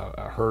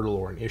hurdle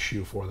or an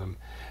issue for them.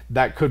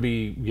 That could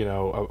be,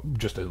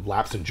 just a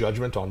lapse in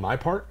judgment on my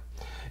part,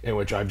 in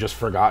which I've just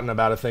forgotten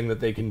about a thing that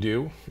they can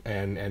do,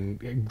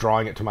 and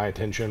drawing it to my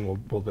attention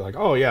will be like,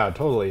 oh yeah,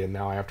 totally, and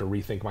now I have to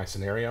rethink my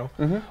scenario.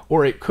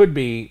 Or it could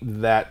be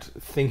that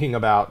thinking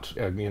about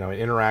an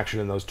interaction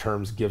in those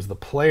terms gives the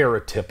player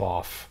a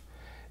tip-off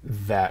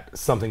that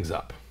something's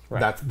up.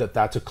 Right.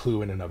 That's a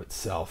clue in and of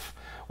itself,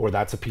 or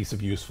that's a piece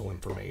of useful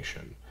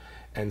information.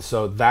 And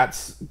so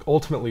that's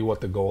ultimately what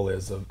the goal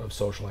is of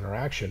social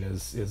interaction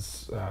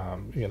is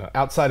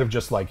outside of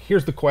just like,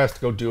 here's the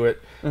quest, go do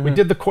it. We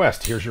did the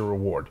quest, here's your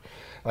reward.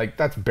 Like,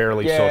 that's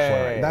barely social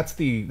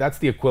interaction. That's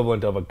the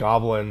equivalent of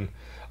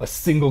a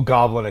single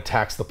goblin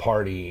attacks the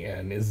party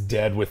and is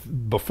dead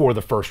before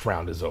the first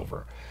round is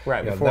over.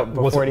 Right,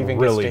 before it even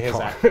really gets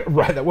to his act.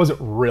 Right, that wasn't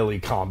really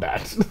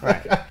combat.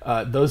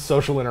 Right. Those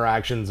social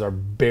interactions are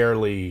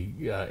barely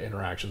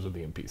interactions with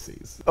the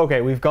NPCs.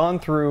 Okay, we've gone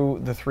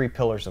through the 3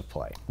 pillars of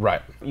play.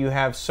 Right. You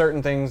have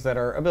certain things that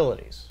are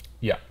abilities.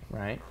 Yeah.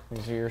 Right?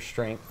 These are your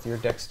strength, your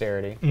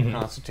dexterity, your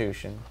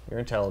constitution, your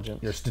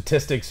intelligence. Your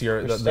statistics,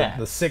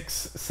 the 6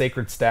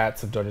 sacred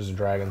stats of Dungeons &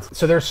 Dragons.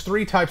 So there's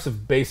 3 types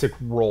of basic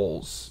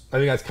rolls. I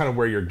think that's kind of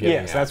where you're getting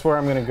at. Yes, that's where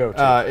I'm going to go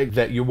to.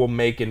 That you will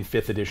make in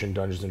 5th edition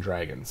Dungeons &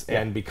 Dragons.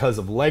 Yeah. And because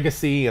of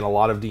legacy and a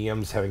lot of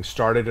DMs having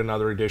started in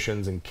other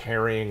editions and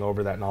carrying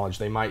over that knowledge,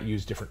 they might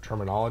use different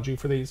terminology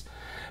for these.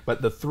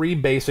 But the 3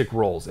 basic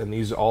rolls, and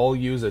these all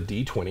use a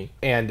d20,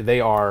 and they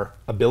are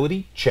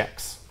ability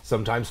checks,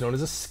 sometimes known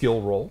as a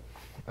skill roll,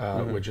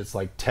 which is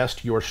like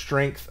test your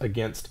strength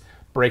against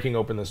breaking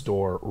open this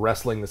door,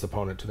 wrestling this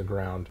opponent to the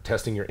ground,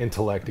 testing your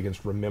intellect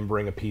against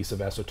remembering a piece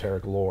of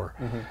esoteric lore.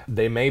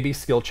 They may be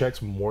skill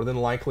checks, more than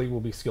likely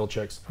will be skill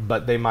checks,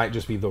 but they might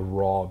just be the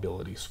raw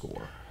ability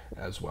score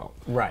as well.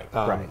 Right.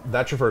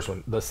 That's your first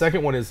one. The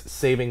second one is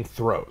saving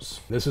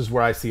throws. This is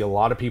where I see a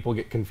lot of people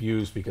get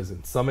confused, because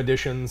in some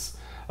editions,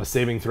 a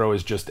saving throw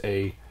is just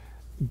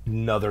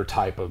another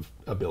type of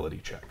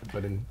ability check.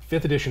 But in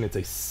 5th edition, it's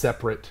a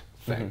separate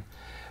thing.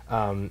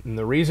 And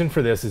the reason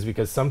for this is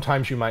because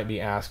sometimes you might be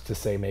asked to,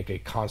 say, make a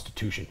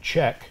constitution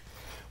check,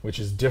 which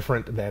is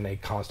different than a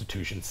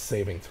constitution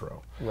saving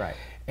throw. Right.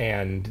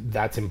 And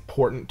that's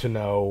important to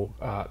know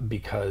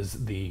because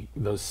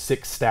those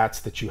 6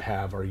 stats that you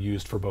have are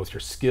used for both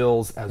your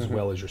skills as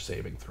well as your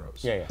saving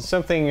throws. Yeah.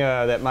 Something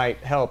that might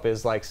help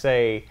is, like,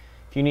 say,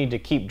 if you need to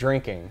keep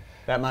drinking,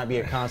 that might be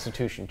a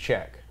constitution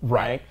check.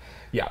 Right?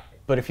 Yeah.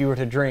 But if you were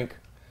to drink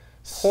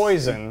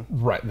poison,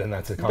 right, then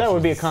that's a constitution that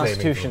would be a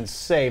constitution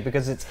save,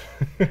 because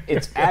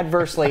it's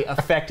adversely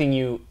affecting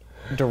you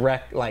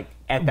direct, like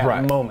at that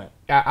Right. moment.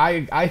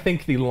 I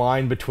think the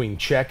line between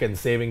check and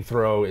saving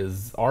throw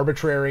is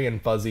arbitrary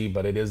and fuzzy,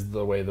 but it is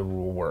the way the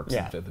rule works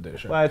in 5th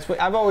edition. Well,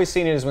 I've always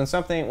seen it as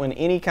when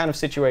any kind of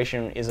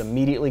situation is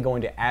immediately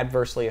going to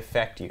adversely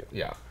affect you.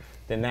 Yeah.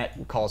 Then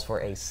that calls for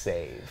a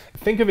save.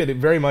 Think of it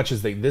very much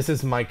as this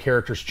is my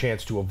character's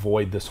chance to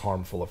avoid this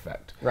harmful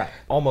effect. Right.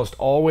 Almost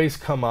always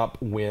come up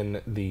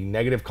when the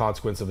negative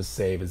consequence of a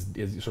save is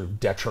sort of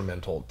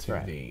detrimental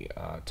to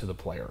the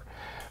player,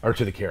 or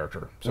to the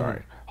character.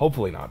 Sorry.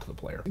 Hopefully not to the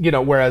player. You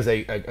know, whereas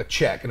a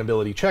check, an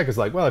ability check, is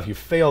like, well, if you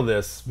fail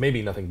this,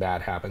 maybe nothing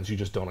bad happens. You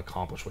just don't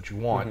accomplish what you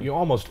want. You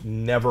almost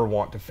never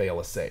want to fail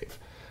a save.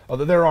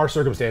 Although there are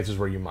circumstances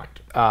where you might.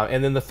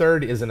 And then the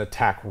third is an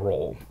attack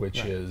roll,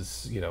 which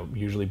is, you know,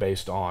 usually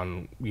based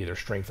on either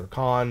strength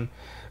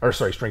or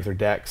strength or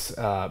dex.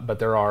 But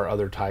there are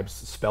other types.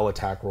 Spell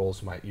attack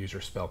rolls might use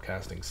your spell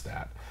casting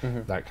stat,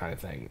 that kind of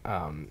thing.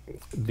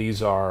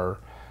 These are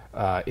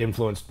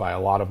influenced by a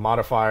lot of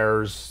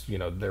modifiers. You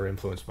know, they're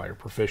influenced by your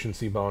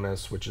proficiency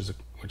bonus, which is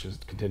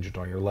contingent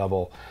on your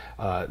level.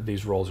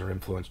 These rolls are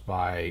influenced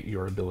by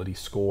your ability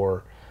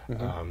score.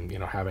 You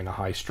know, having a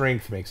high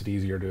strength makes it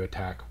easier to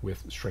attack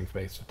with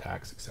strength-based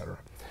attacks, etc.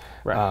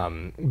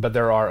 Right. But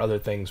there are other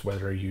things,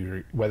 whether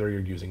you're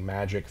using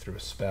magic through a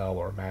spell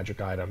or a magic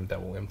item,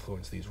 that will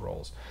influence these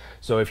rolls.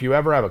 So if you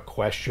ever have a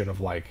question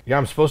of like, yeah,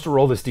 I'm supposed to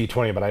roll this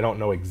d20, but I don't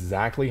know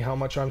exactly how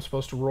much I'm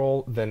supposed to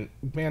roll, then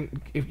man,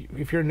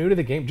 if you're new to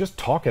the game, just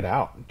talk it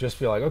out. Just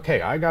be like,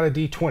 okay, I got a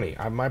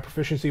d20. My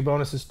proficiency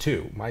bonus is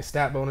 2. My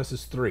stat bonus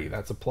is 3.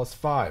 That's a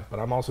 +5, but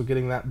I'm also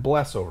getting that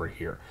bless over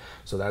here.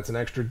 So that's an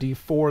extra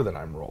d4 that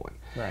I'm rolling.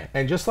 Right.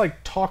 And just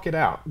like talk it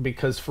out,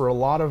 because for a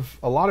lot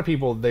of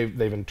people,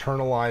 they've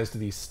internalized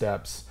these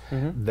steps.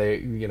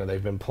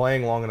 They've been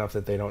playing long enough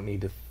that they don't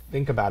need to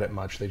think about it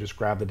much. They just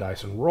grab the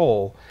dice and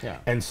roll. Yeah.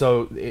 And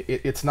so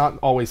it's not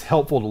always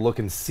helpful to look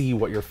and see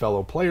what your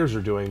fellow players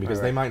are doing,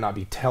 because they might not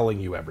be telling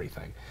you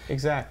everything.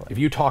 Exactly. If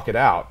you talk it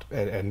out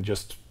and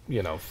just,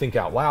 you know, think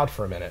out loud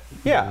for a minute.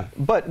 Yeah,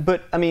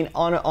 but I mean,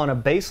 on a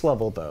base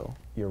level though,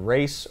 your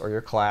race or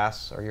your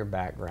class or your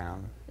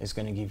background is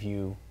going to give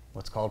you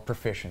what's called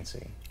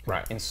proficiency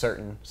in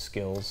certain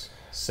skills,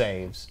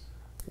 saves,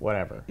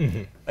 whatever,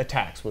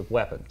 attacks with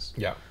weapons.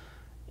 Yeah.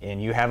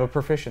 And you have a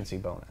proficiency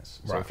bonus.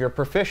 So if you're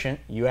proficient,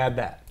 you add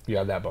that. You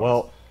add that bonus.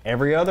 Well,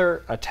 every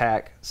other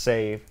attack,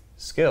 save,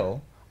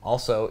 skill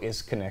also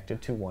is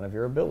connected to one of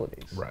your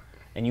abilities. Right.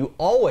 And you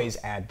always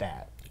add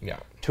that. Yeah.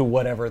 To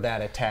whatever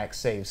that attack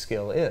save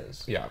skill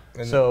is. Yeah.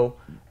 And so,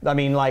 I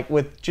mean, like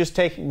with just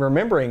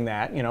remembering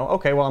that, you know,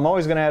 okay, well, I'm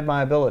always going to add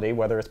my ability,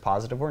 whether it's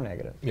positive or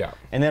negative. Yeah.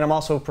 And then I'm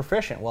also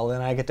proficient. Well,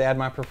 then I get to add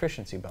my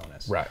proficiency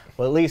bonus. Right.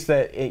 Well, at least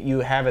that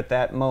you have at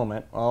that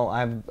moment, well, I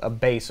have a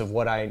base of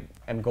what I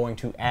am going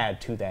to add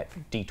to that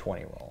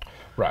D20 roll.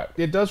 Right.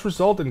 It does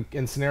result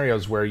in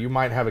scenarios where you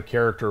might have a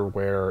character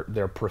where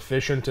they're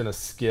proficient in a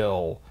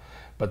skill,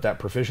 but that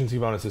proficiency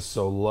bonus is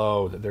so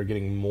low that they're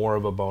getting more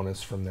of a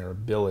bonus from their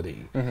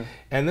ability.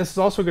 And this is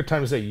also a good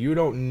time to say you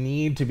don't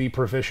need to be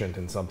proficient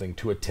in something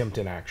to attempt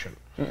an action.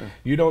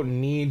 You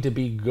don't need to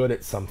be good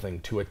at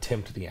something to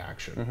attempt the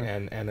action.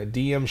 And a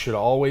DM should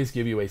always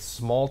give you a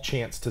small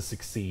chance to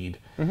succeed,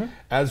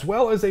 as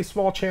well as a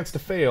small chance to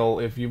fail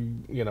if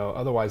you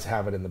otherwise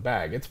have it in the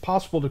bag. It's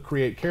possible to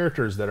create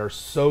characters that are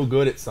so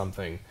good at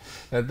something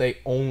that they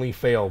only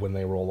fail when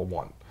they roll a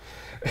 1.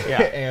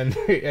 Yeah.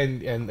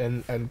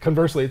 and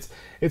conversely,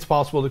 it's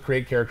possible to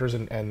create characters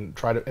and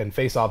try to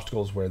face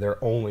obstacles where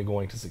they're only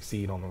going to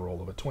succeed on the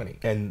roll of a 20.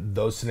 And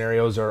those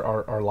scenarios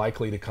are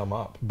likely to come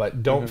up.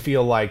 But don't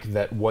feel like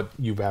that what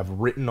you have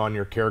written on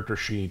your character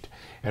sheet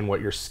and what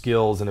your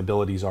skills and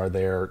abilities are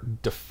there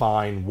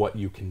define what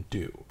you can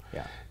do.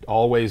 Yeah.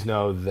 Always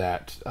know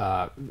that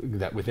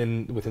that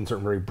within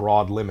certain very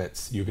broad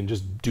limits, you can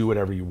just do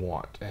whatever you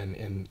want,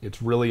 and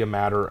it's really a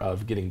matter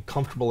of getting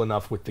comfortable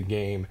enough with the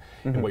game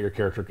and what your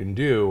character can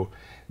do,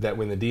 that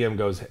when the DM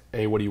goes,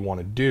 "Hey, what do you want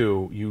to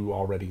do?" you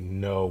already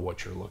know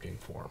what you're looking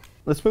for.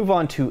 Let's move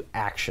on to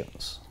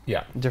actions.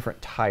 Yeah.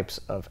 Different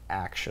types of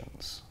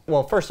actions.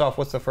 Well, first off,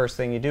 what's the first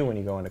thing you do when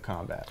you go into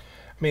combat?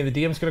 I mean,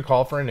 the DM's going to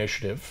call for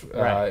initiative.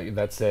 Right.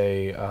 That's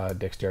a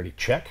dexterity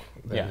check.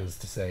 That is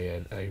to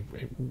say, a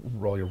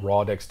roll your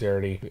raw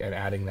dexterity and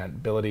adding that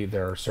ability.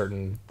 There are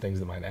certain things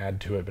that might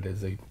add to it, but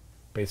it's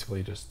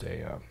basically just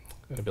an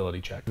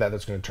ability check.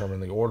 That's going to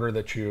determine the order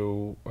that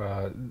you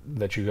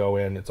go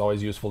in. It's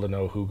always useful to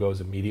know who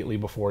goes immediately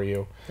before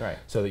you, right?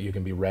 So that you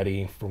can be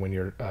ready for when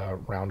your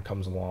round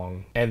comes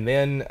along. And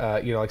then,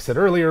 like I said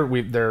earlier,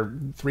 there are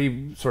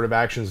 3 sort of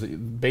actions,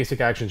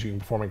 basic actions you can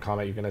perform in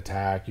combat. You can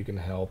attack, you can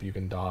help, you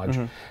can dodge,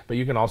 but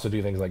you can also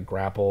do things like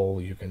grapple.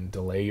 You can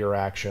delay your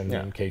action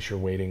in case you're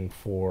waiting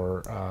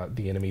for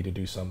the enemy to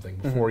do something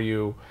before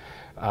you.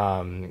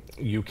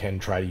 You can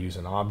try to use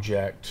an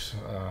object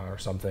or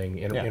something,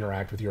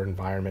 interact with your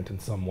environment in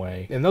some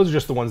way. And those are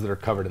just the ones that are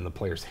covered in the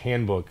player's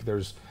handbook.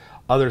 There's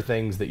other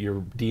things that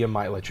your DM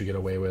might let you get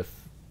away with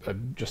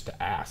just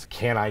to ask,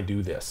 can I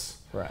do this?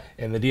 Right.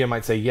 And the DM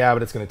might say, yeah,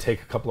 but it's going to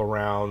take a couple of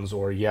rounds,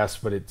 or yes,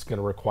 but it's going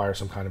to require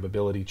some kind of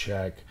ability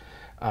check.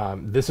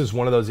 This is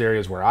one of those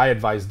areas where I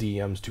advise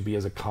DMs to be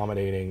as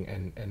accommodating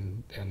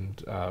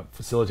and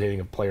facilitating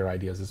of player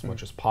ideas as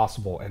much as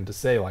possible, and to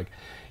say like,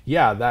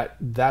 yeah,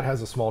 that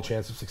has a small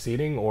chance of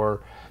succeeding,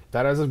 or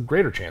that has a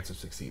greater chance of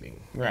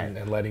succeeding, right?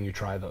 And letting you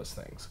try those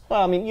things.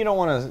 Well, I mean, you don't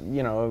want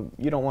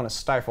to, you don't want to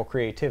stifle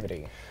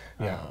creativity.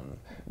 Yeah.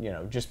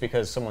 Just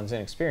because someone's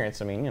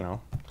inexperienced. I mean,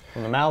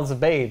 from the mouths of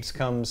babes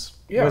comes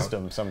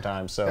wisdom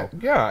sometimes. So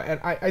yeah, and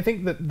I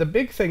think that the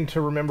big thing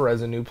to remember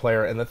as a new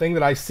player, and the thing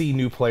that I see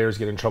new players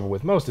get in trouble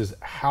with most, is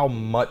how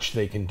much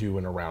they can do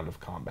in a round of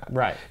combat.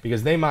 Right.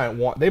 Because they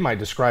might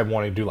describe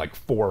wanting to do like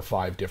 4 or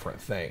 5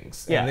 different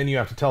things, and then you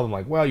have to tell them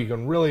like, well, you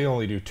can really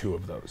only do 2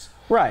 of those.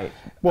 Right.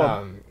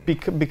 Well,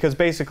 because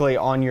basically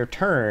on your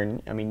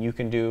turn, I mean, you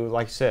can do,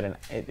 like you said,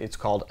 it's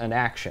called an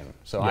action.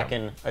 So I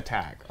can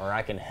attack, or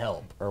I can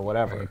help, or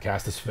whatever. I can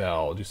cast a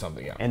spell, do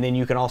something else. And then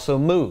you can also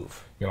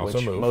move. You can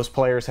also move. Most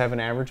players have an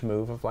average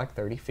move of like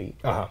 30 feet.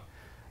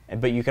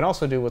 But you can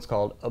also do what's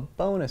called a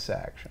bonus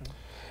action.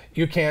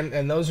 You can,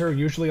 and those are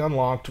usually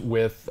unlocked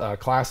with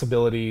class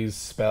abilities,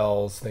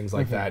 spells, things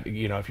like that.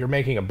 If you're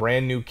making a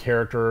brand new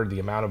character, the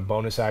amount of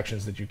bonus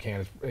actions that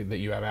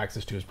you have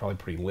access to is probably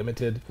pretty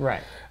limited.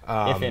 Right.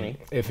 If any.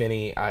 If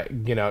any.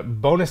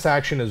 Bonus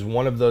action is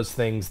one of those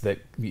things that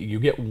you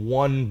get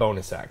one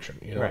bonus action.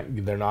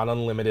 Right. They're not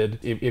unlimited.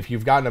 If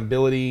you've got an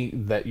ability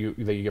that you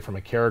get from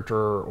a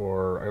character,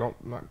 or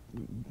I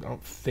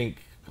don't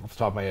think, off the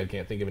top of my head,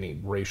 can't think of any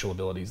racial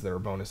abilities that are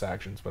bonus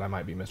actions, but I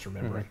might be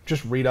misremembering.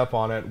 Just read up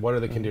on it. What are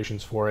the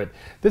conditions for it?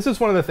 This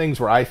is one of the things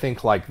where I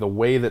think like the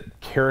way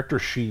that character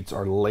sheets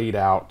are laid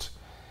out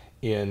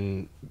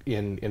in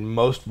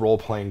most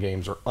role-playing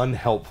games are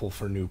unhelpful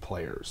for new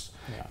players.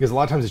 Because a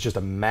lot of times it's just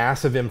a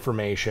mass of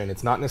information.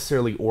 It's not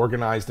necessarily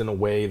organized in a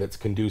way that's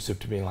conducive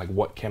to being like,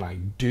 what can I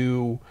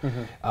do?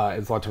 It's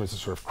a lot of times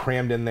it's sort of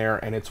crammed in there,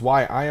 and it's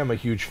why I am a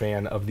huge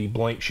fan of the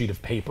blank sheet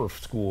of paper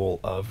school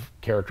of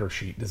character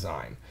sheet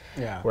design.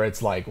 Where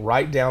it's like,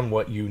 write down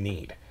what you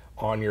need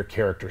on your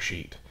character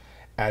sheet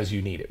as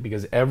you need it,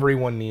 because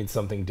everyone needs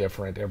something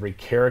different. Every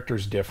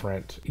character's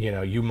different.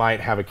 You might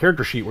have a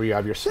character sheet where you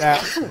have your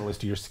stats and a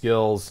list of your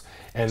skills,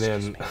 and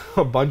then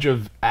a bunch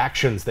of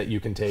actions that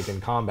you can take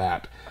in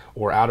combat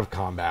or out of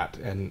combat,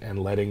 and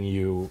letting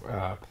you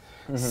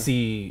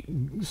see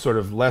sort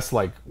of less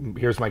like,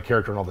 here's my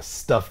character and all the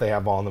stuff they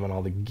have on them and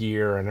all the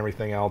gear and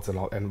everything else,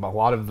 and a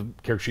lot of the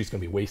character sheet's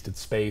going to be wasted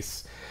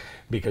space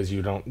because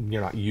you're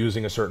not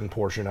using a certain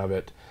portion of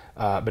it.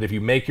 But if you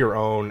make your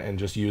own and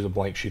just use a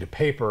blank sheet of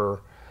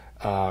paper,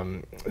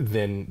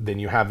 then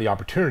you have the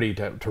opportunity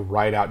to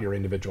write out your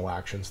individual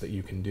actions that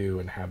you can do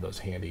and have those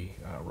handy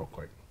real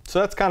quick. So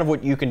that's kind of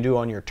what you can do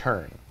on your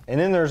turn. And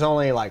then there's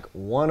only like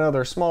one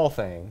other small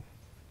thing,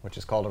 which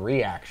is called a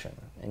reaction.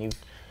 And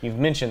you've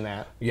mentioned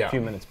that a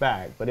few minutes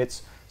back, but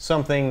it's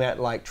something that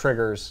like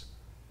triggers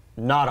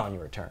not on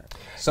your turn.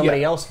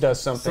 Somebody else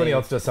does something. Somebody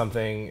else does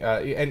something,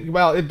 and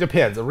well, it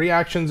depends. The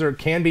reactions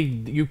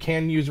you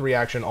can use a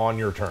reaction on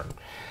your turn.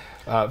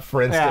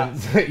 For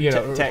instance,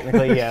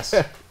 technically yes.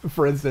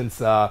 For instance,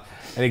 an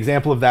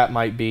example of that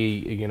might be,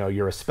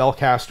 you're a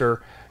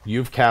spellcaster.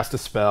 You've cast a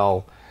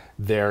spell.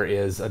 There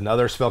is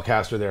another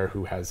spellcaster there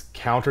who has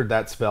countered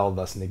that spell,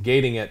 thus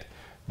negating it.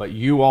 But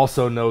you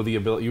also know the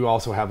ability. You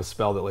also have a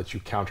spell that lets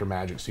you counter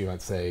magic. So you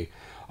might say,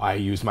 I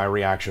use my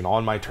reaction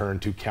on my turn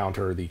to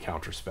counter the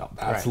counter spell.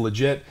 That's a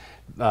legit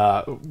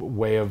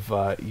way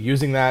of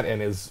using that,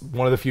 and is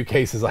one of the few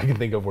cases I can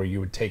think of where you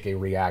would take a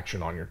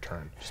reaction on your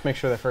turn. Just make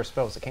sure that first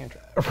spell is a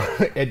cantrip.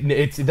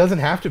 It doesn't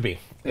have to be.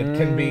 It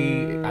can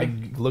be. I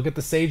look at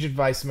the sage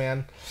advice,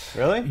 man.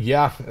 Really?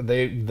 Yeah.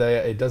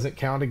 It doesn't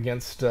count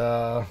against.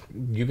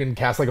 You can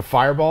cast like a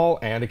fireball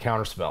and a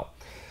counter spell.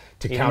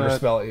 To counter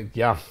spell,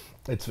 yeah.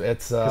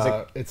 It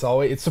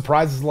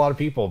surprises a lot of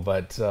people,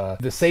 but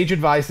the Sage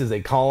Advice is a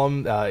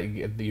column,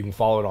 you can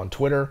follow it on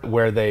Twitter,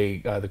 where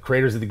the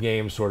creators of the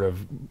game sort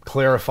of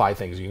clarify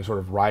things. You can sort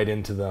of write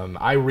into them.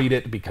 I read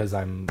it because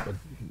I'm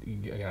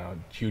a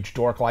huge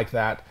dork like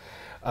that,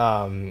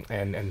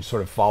 and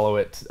sort of follow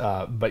it.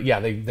 But yeah,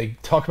 they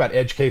talk about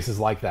edge cases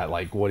like that,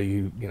 like what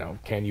do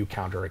can you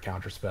counter a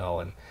counter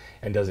spell,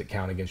 and does it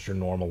count against your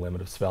normal limit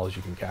of spells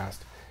you can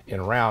cast in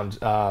a round?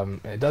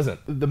 It doesn't.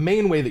 The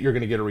main way that you're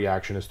going to get a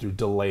reaction is through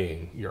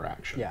delaying your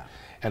action. Yeah.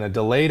 And a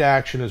delayed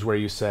action is where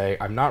you say,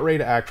 I'm not ready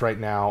to act right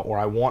now, or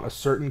I want a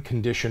certain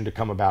condition to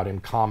come about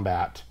in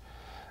combat,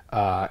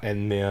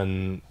 and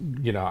then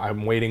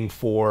I'm waiting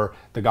for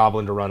the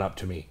goblin to run up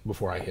to me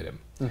before I hit him.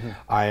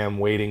 I am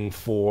waiting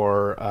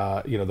for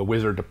the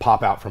wizard to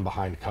pop out from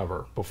behind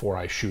cover before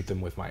I shoot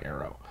them with my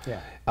arrow.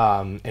 Yeah.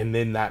 And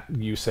then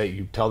you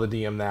tell the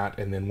DM that,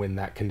 and then when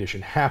that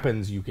condition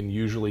happens, you can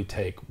usually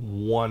take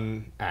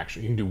one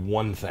action. You can do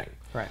one thing.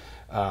 Right.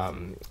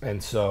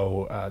 And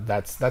so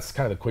that's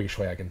kind of the quickest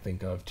way I can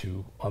think of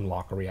to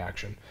unlock a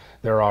reaction.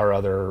 There are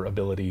other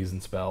abilities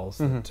and spells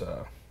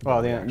that.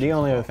 Well, the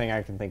only other thing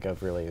I can think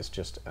of really is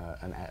just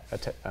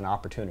an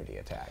opportunity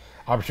attack.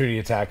 Opportunity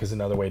attack is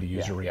another way to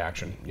use your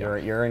reaction.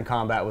 You're in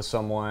combat with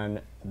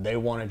someone, they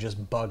want to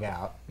just bug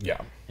out. Yeah.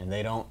 And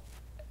they don't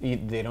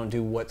They don't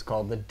do what's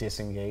called the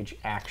disengage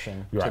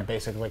action to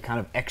basically kind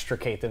of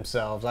extricate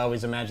themselves. I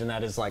always imagine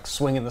that as like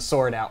swinging the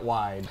sword out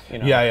wide, you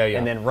know,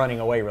 and then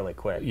running away really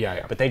quick.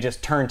 But they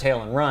just turn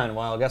tail and run.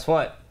 Well, guess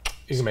what?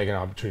 You can make an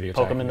opportunity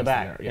attack. Poke them in the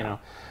back, you know.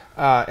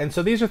 And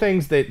so these are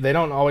things that they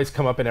don't always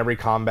come up in every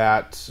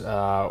combat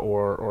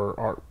or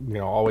are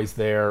always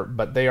there,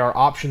 but they are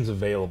options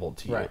available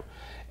to you.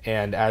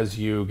 And as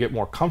you get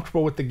more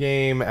comfortable with the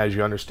game, as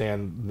you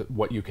understand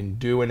what you can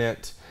do in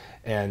it,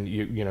 and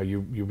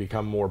you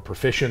become more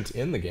proficient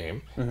in the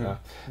game,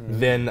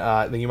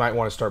 then you might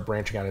want to start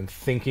branching out and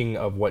thinking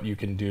of what you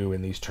can do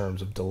in these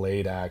terms of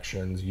delayed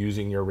actions,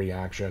 using your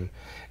reaction.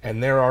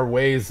 And there are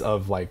ways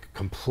of like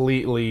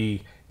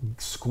completely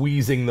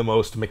squeezing the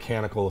most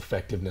mechanical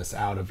effectiveness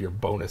out of your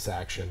bonus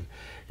action,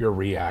 your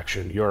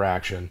reaction, your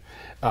action.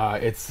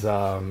 It's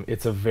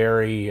a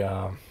very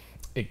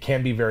it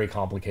can be very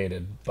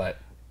complicated, but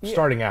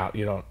starting out,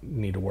 you don't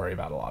need to worry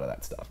about a lot of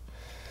that stuff.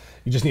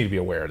 You just need to be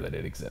aware that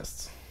it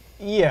exists.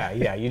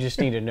 You just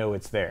need to know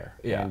it's there.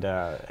 And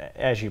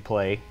as you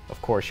play,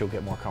 of course, you'll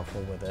get more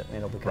comfortable with it, and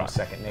it'll become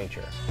second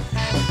nature.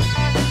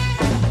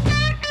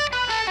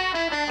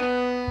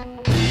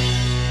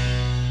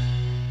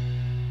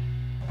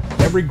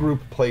 Every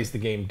group plays the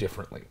game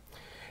differently,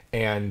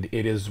 and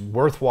it is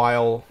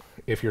worthwhile,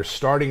 if you're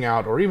starting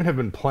out or even have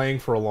been playing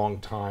for a long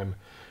time,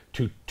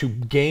 to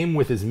game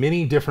with as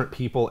many different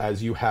people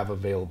as you have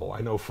available.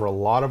 I know for a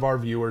lot of our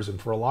viewers and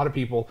for a lot of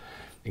people,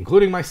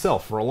 including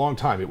myself, for a long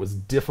time, it was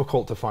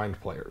difficult to find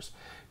players,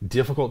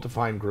 difficult to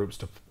find groups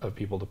of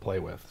people to play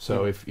with.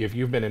 So if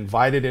you've been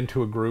invited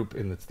into a group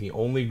and it's the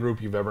only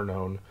group you've ever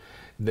known,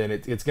 then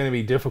it's going to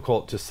be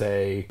difficult to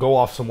say, go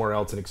off somewhere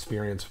else and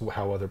experience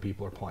how other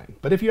people are playing.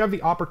 But if you have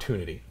the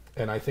opportunity,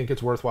 and I think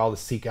it's worthwhile to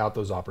seek out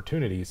those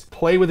opportunities,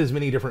 play with as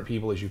many different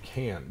people as you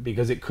can,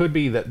 because it could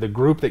be that the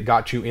group that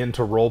got you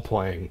into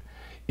role-playing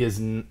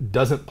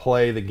doesn't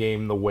play the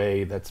game the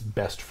way that's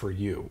best for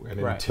you. And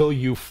until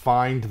you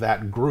find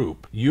that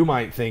group, you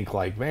might think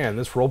like, man,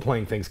 this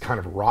role-playing thing's kind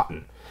of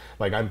rotten.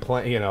 Like I'm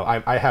playing,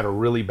 I had a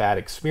really bad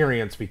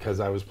experience because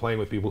I was playing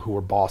with people who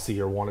were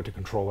bossy or wanted to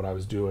control what I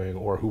was doing,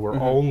 or who were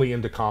only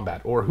into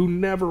combat, or who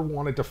never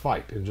wanted to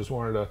fight and just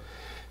wanted to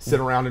sit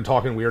around and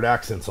talk in weird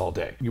accents all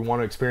day. You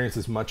want to experience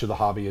as much of the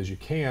hobby as you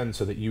can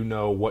so that you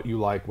know what you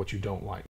like, what you don't like.